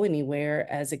couldn't go anywhere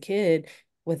as a kid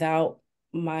without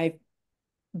my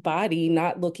body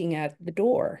not looking at the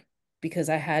door because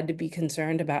I had to be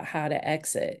concerned about how to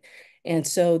exit. And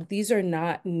so these are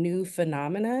not new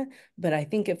phenomena, but I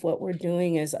think if what we're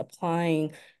doing is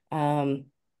applying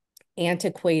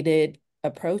antiquated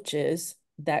approaches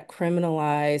that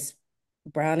criminalize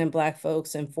brown and Black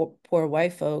folks and poor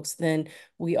white folks, then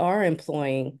we are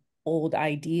employing old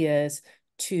ideas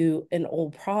to an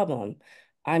old problem.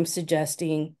 I'm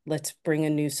suggesting let's bring a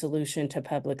new solution to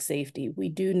public safety. We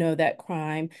do know that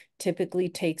crime typically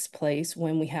takes place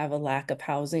when we have a lack of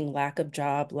housing, lack of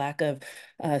job, lack of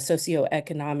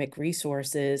socioeconomic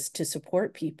resources to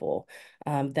support people.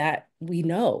 That we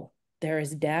know there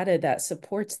is data that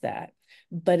supports that.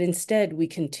 But instead, we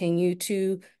continue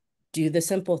to do the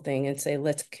simple thing and say,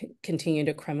 let's continue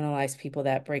to criminalize people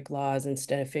that break laws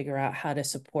instead of figure out how to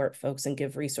support folks and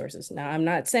give resources. Now, I'm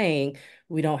not saying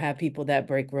we don't have people that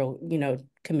break real,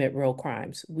 commit real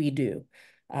crimes. We do.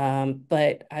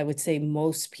 But I would say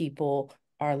most people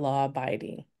are law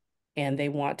abiding and they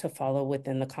want to follow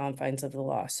within the confines of the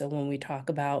law. So when we talk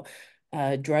about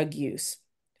drug use,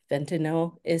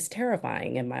 fentanyl is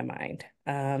terrifying in my mind.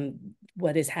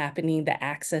 What is happening, the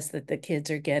access that the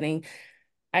kids are getting,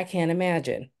 I can't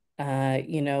imagine.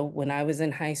 When I was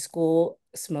in high school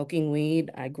smoking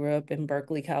weed, I grew up in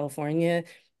Berkeley, California.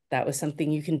 That was something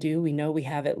you can do. We know we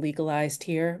have it legalized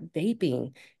here.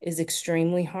 Vaping is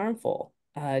extremely harmful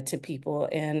to people,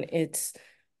 and it's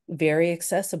very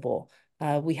accessible.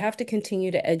 We have to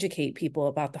continue to educate people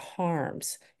about the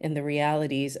harms and the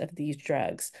realities of these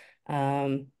drugs.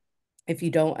 If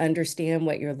you don't understand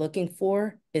what you're looking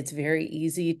for, it's very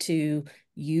easy to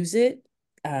use it.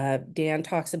 Dan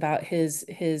talks about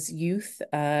his youth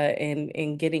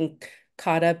and getting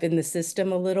caught up in the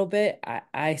system a little bit.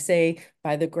 I say,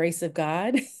 by the grace of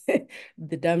God,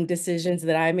 the dumb decisions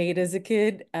that I made as a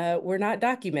kid were not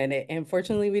documented. And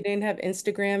fortunately, we didn't have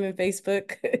Instagram and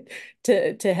Facebook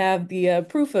to have the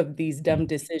proof of these dumb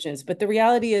decisions. But the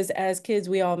reality is, as kids,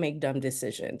 we all make dumb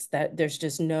decisions. That there's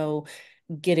just no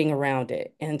getting around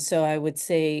it. And so I would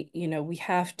say, we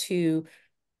have to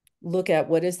look at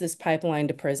what is this pipeline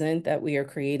to prison that we are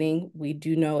creating. We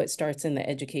do know it starts in the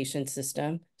education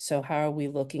system. So how are we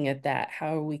looking at that?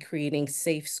 How are we creating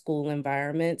safe school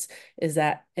environments? Is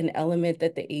that an element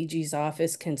that the AG's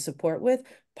office can support with?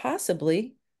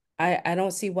 Possibly. I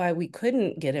don't see why we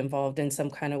couldn't get involved in some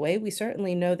kind of way. We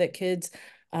certainly know that kids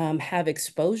have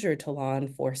exposure to law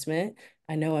enforcement.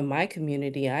 I know in my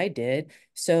community I did.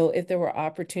 So if there were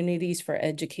opportunities for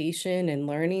education and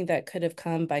learning that could have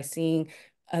come by seeing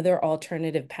other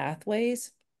alternative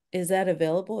pathways, is that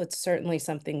available? It's certainly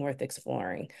something worth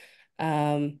exploring.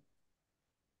 I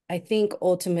think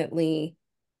ultimately,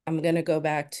 I'm going to go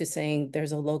back to saying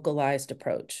there's a localized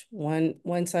approach.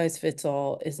 One size fits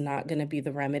all is not going to be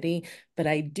the remedy, but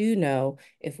I do know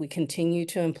if we continue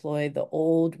to employ the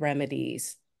old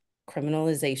remedies,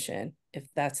 criminalization, if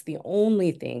that's the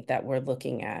only thing that we're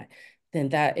looking at, then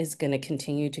that is going to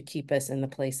continue to keep us in the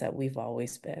place that we've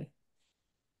always been.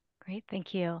 Great,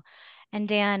 thank you. And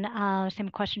Dan, same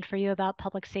question for you about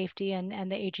public safety and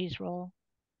the AG's role.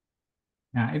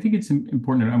 Yeah, I think it's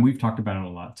important, and we've talked about it a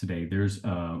lot today. There's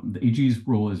the AG's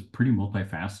role is pretty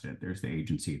multifaceted. There's the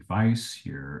agency advice.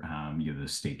 You're the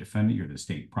state defendant. You're the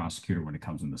state prosecutor when it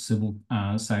comes in the civil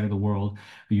side of the world.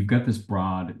 But you've got this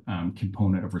broad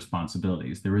component of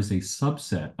responsibilities. There is a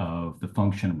subset of the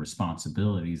function and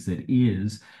responsibilities that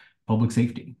is public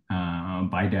safety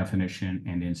by definition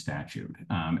and in statute.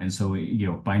 And so,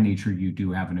 by nature, you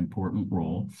do have an important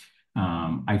role.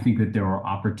 I think that there are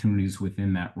opportunities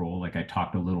within that role. Like I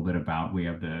talked a little bit about, we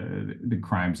have the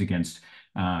crimes against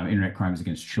internet crimes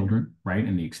against children, right?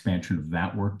 And the expansion of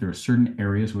that work. There are certain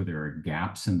areas where there are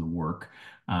gaps in the work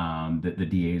that the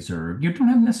DAs don't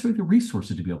have necessarily the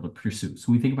resources to be able to pursue.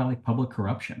 So we think about like public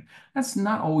corruption. That's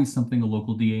not always something a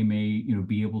local DA may,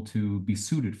 be able to be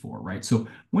suited for, right? So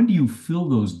when do you fill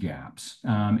those gaps?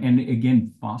 And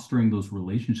again, fostering those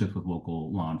relationships with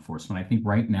local law enforcement. I think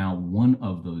right now, one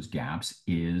of those gaps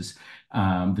is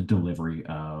the delivery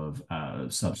of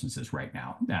substances right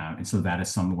now. And so that is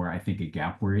somewhere I think a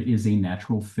gap where it is a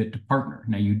natural fit to partner.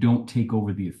 Now, you don't take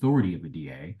over the authority of a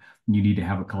DA. You need to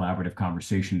have a collaborative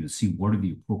conversation to see what are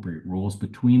the appropriate roles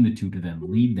between the two to then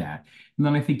lead that. And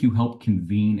then I think you help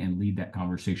convene and lead that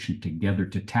conversation together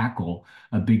to tackle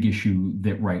a big issue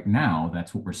that right now,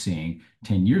 that's what we're seeing.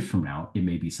 10 years from now, it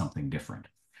may be something different.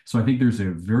 So I think there's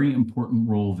a very important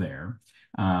role there.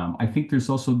 I think there's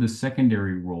also the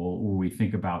secondary role where we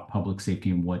think about public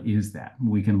safety and what is that.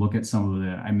 We can look at some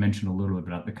of I mentioned a little bit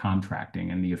about the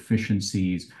contracting and the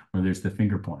efficiencies where there's the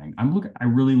finger pointing. I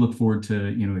really look forward to,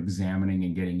 examining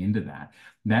and getting into that.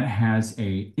 That has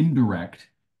a indirect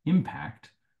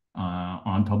impact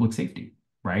on public safety,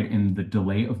 right? And the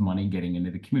delay of money getting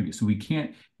into the community. So we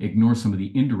can't ignore some of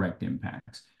the indirect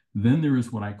impacts. Then there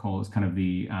is what I call is kind of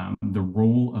the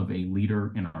role of a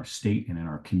leader in our state and in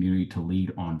our community to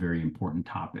lead on very important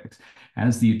topics.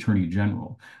 As the Attorney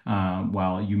General,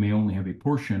 while you may only have a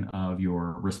portion of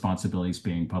your responsibilities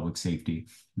being public safety,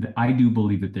 I do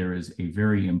believe that there is a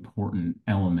very important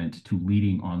element to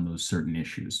leading on those certain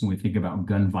issues. When we think about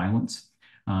gun violence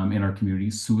in our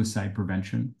communities, suicide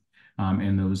prevention,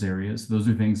 in those areas. Those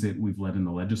are things that we've led in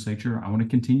the legislature. I want to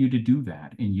continue to do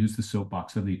that and use the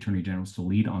soapbox of the attorney generals to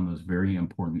lead on those very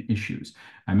important issues.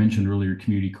 I mentioned earlier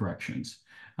community corrections.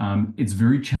 It's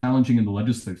very challenging in the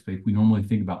legislative space. We normally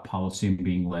think about policy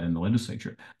being led in the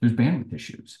legislature. There's bandwidth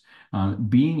issues.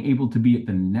 Being able to be at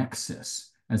the nexus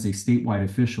as a statewide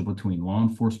official between law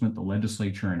enforcement, the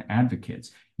legislature, and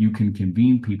advocates, you can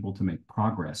convene people to make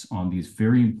progress on these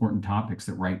very important topics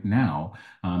that right now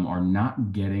are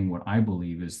not getting what I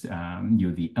believe is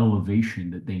the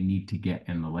elevation that they need to get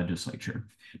in the legislature.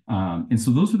 And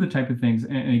so those are the type of things,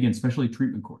 and again, especially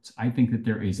treatment courts. I think that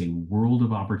there is a world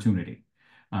of opportunity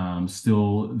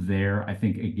still there. I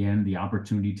think, again, the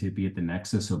opportunity to be at the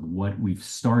nexus of what we've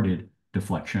started,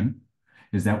 deflection.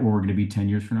 Is that where we're going to be 10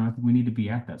 years from now? I think we need to be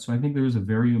at that. So I think there is a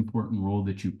very important role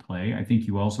that you play. I think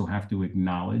you also have to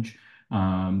acknowledge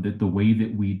that the way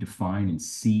that we define and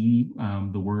see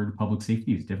the word public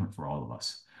safety is different for all of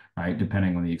us, right?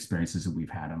 Depending on the experiences that we've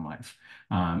had in life.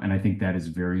 And I think that is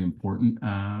very important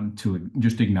to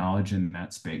just acknowledge in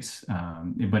that space.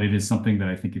 But it is something that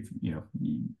I think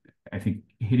I think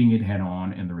hitting it head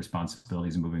on and the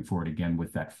responsibilities and moving forward again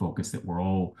with that focus that we're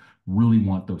all really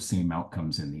want those same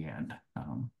outcomes in the end.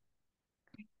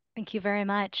 Thank you very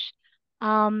much.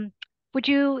 Would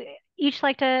you each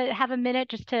like to have a minute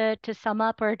just to sum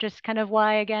up, or just kind of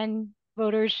why again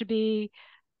voters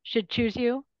should choose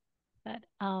you? But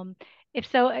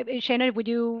if so, Shaina, would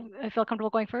you feel comfortable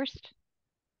going first?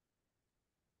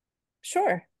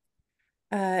 Sure.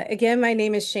 Again, my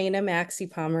name is Shaina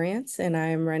Pomerantz, and I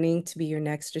am running to be your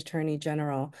next Attorney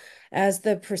General. As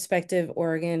the prospective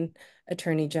Oregon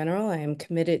Attorney General, I am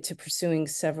committed to pursuing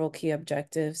several key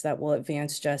objectives that will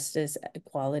advance justice,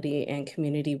 equality, and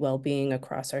community well-being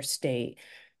across our state.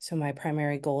 So my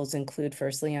primary goals include,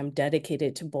 firstly, I'm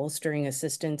dedicated to bolstering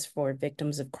assistance for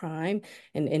victims of crime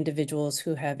and individuals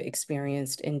who have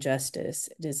experienced injustice.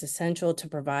 It is essential to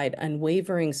provide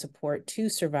unwavering support to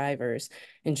survivors,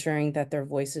 ensuring that their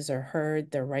voices are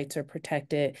heard, their rights are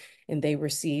protected, and they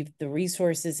receive the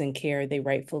resources and care they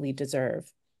rightfully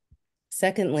deserve.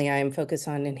 Secondly, I am focused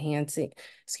on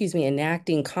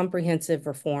enacting comprehensive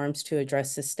reforms to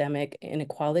address systemic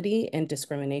inequality and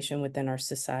discrimination within our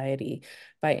society.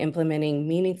 By implementing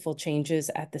meaningful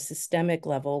changes at the systemic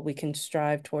level, we can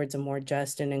strive towards a more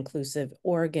just and inclusive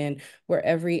Oregon where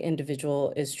every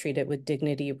individual is treated with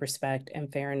dignity, respect,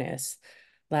 and fairness.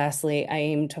 Lastly, I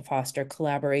aim to foster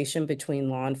collaboration between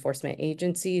law enforcement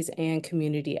agencies and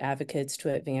community advocates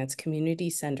to advance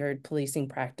community-centered policing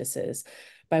practices.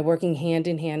 By working hand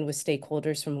in hand with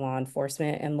stakeholders from law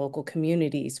enforcement and local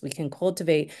communities, we can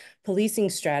cultivate policing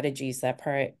strategies that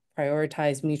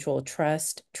prioritize mutual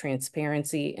trust,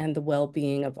 transparency, and the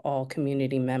well-being of all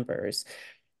community members.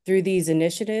 Through these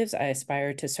initiatives, I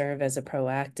aspire to serve as a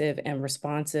proactive and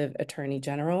responsive Attorney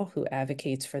General who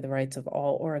advocates for the rights of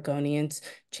all Oregonians,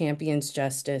 champions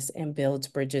justice, and builds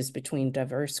bridges between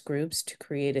diverse groups to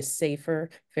create a safer,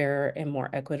 fairer, and more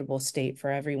equitable state for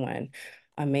everyone.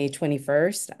 On May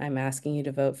 21st, I'm asking you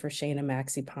to vote for Shaina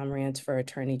Pomerantz for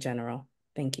Attorney General.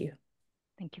 Thank you.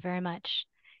 Thank you very much.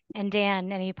 And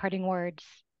Dan, any parting words?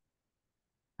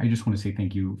 I just want to say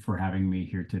thank you for having me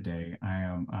here today. I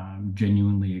am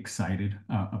genuinely excited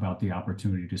about the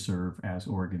opportunity to serve as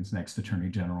Oregon's next Attorney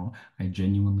General. I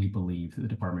genuinely believe that the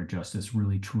Department of Justice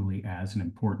really truly adds an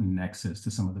important nexus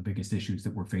to some of the biggest issues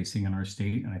that we're facing in our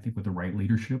state. And I think with the right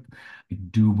leadership, I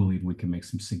do believe we can make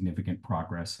some significant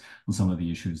progress on some of the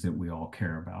issues that we all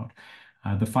care about.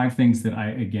 The 5 things that I,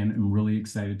 again, am really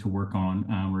excited to work on,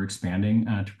 we're expanding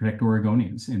to protect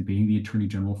Oregonians and being the Attorney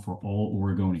General for all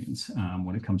Oregonians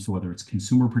when it comes to whether it's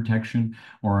consumer protection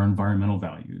or our environmental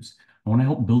values. I want to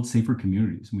help build safer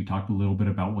communities. And we talked a little bit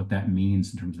about what that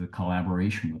means in terms of the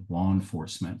collaboration with law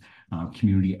enforcement,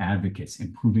 community advocates,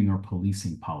 improving our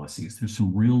policing policies. There's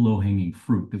some real low-hanging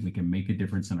fruit that we can make a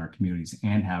difference in our communities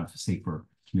and have safer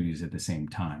communities at the same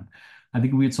time. I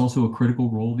think it's also a critical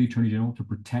role of the Attorney General to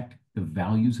protect the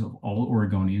values of all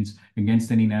Oregonians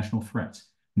against any national threats.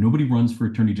 Nobody runs for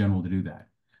Attorney General to do that,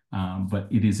 but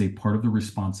it is a part of the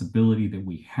responsibility that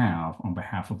we have on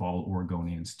behalf of all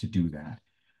Oregonians to do that.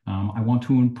 I want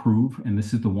to improve, and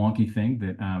this is the wonky thing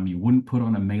that you wouldn't put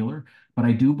on a mailer, but But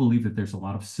I do believe that there's a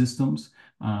lot of systems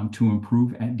to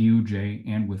improve at DOJ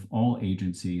and with all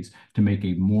agencies to make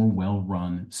a more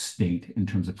well-run state in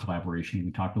terms of collaboration.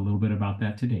 We talked a little bit about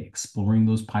that today, exploring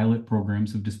those pilot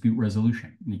programs of dispute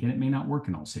resolution. And again, it may not work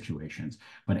in all situations,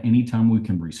 but anytime we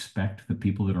can respect the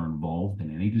people that are involved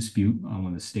in any dispute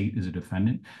when the state is a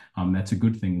defendant, that's a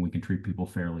good thing. We can treat people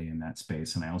fairly in that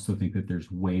space. And I also think that there's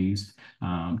ways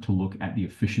to look at the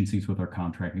efficiencies with our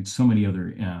contracting. So many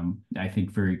other, I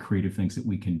think, very creative things that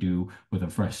we can do with a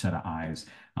fresh set of eyes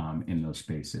in those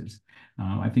spaces.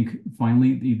 I think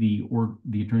finally,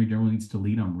 the Attorney General needs to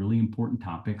lead on really important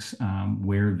topics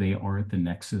where they are at the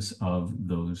nexus of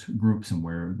those groups and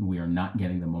where we are not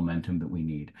getting the momentum that we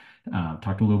need.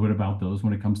 Talked a little bit about those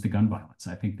when it comes to gun violence.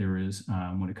 I think there is,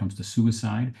 when it comes to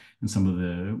suicide and some of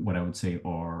the, what I would say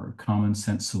are common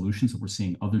sense solutions that we're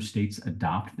seeing other states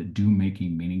adopt that do make a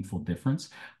meaningful difference.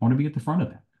 I want to be at the front of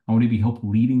that. I want to be help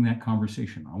leading that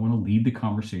conversation. I want to lead the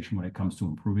conversation when it comes to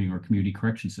improving our community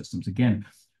correction systems. Again,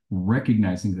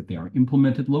 recognizing that they are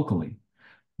implemented locally,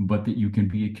 but that you can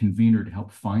be a convener to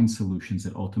help find solutions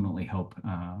that ultimately help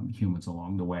humans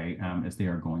along the way as they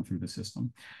are going through the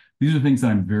system. These are things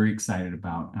that I'm very excited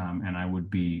about, and I would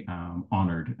be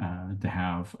honored to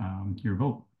have your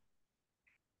vote.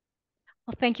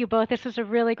 Well, thank you both. This was a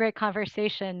really great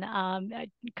conversation. I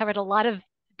covered a lot of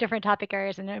different topic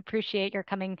areas, and I appreciate your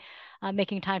coming,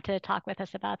 making time to talk with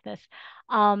us about this.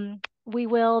 We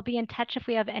will be in touch if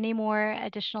we have any more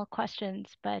additional questions,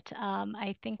 but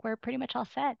I think we're pretty much all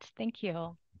set. Thank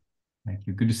you. Thank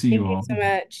you. Good to see you all. Thank you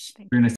so much. Very nice.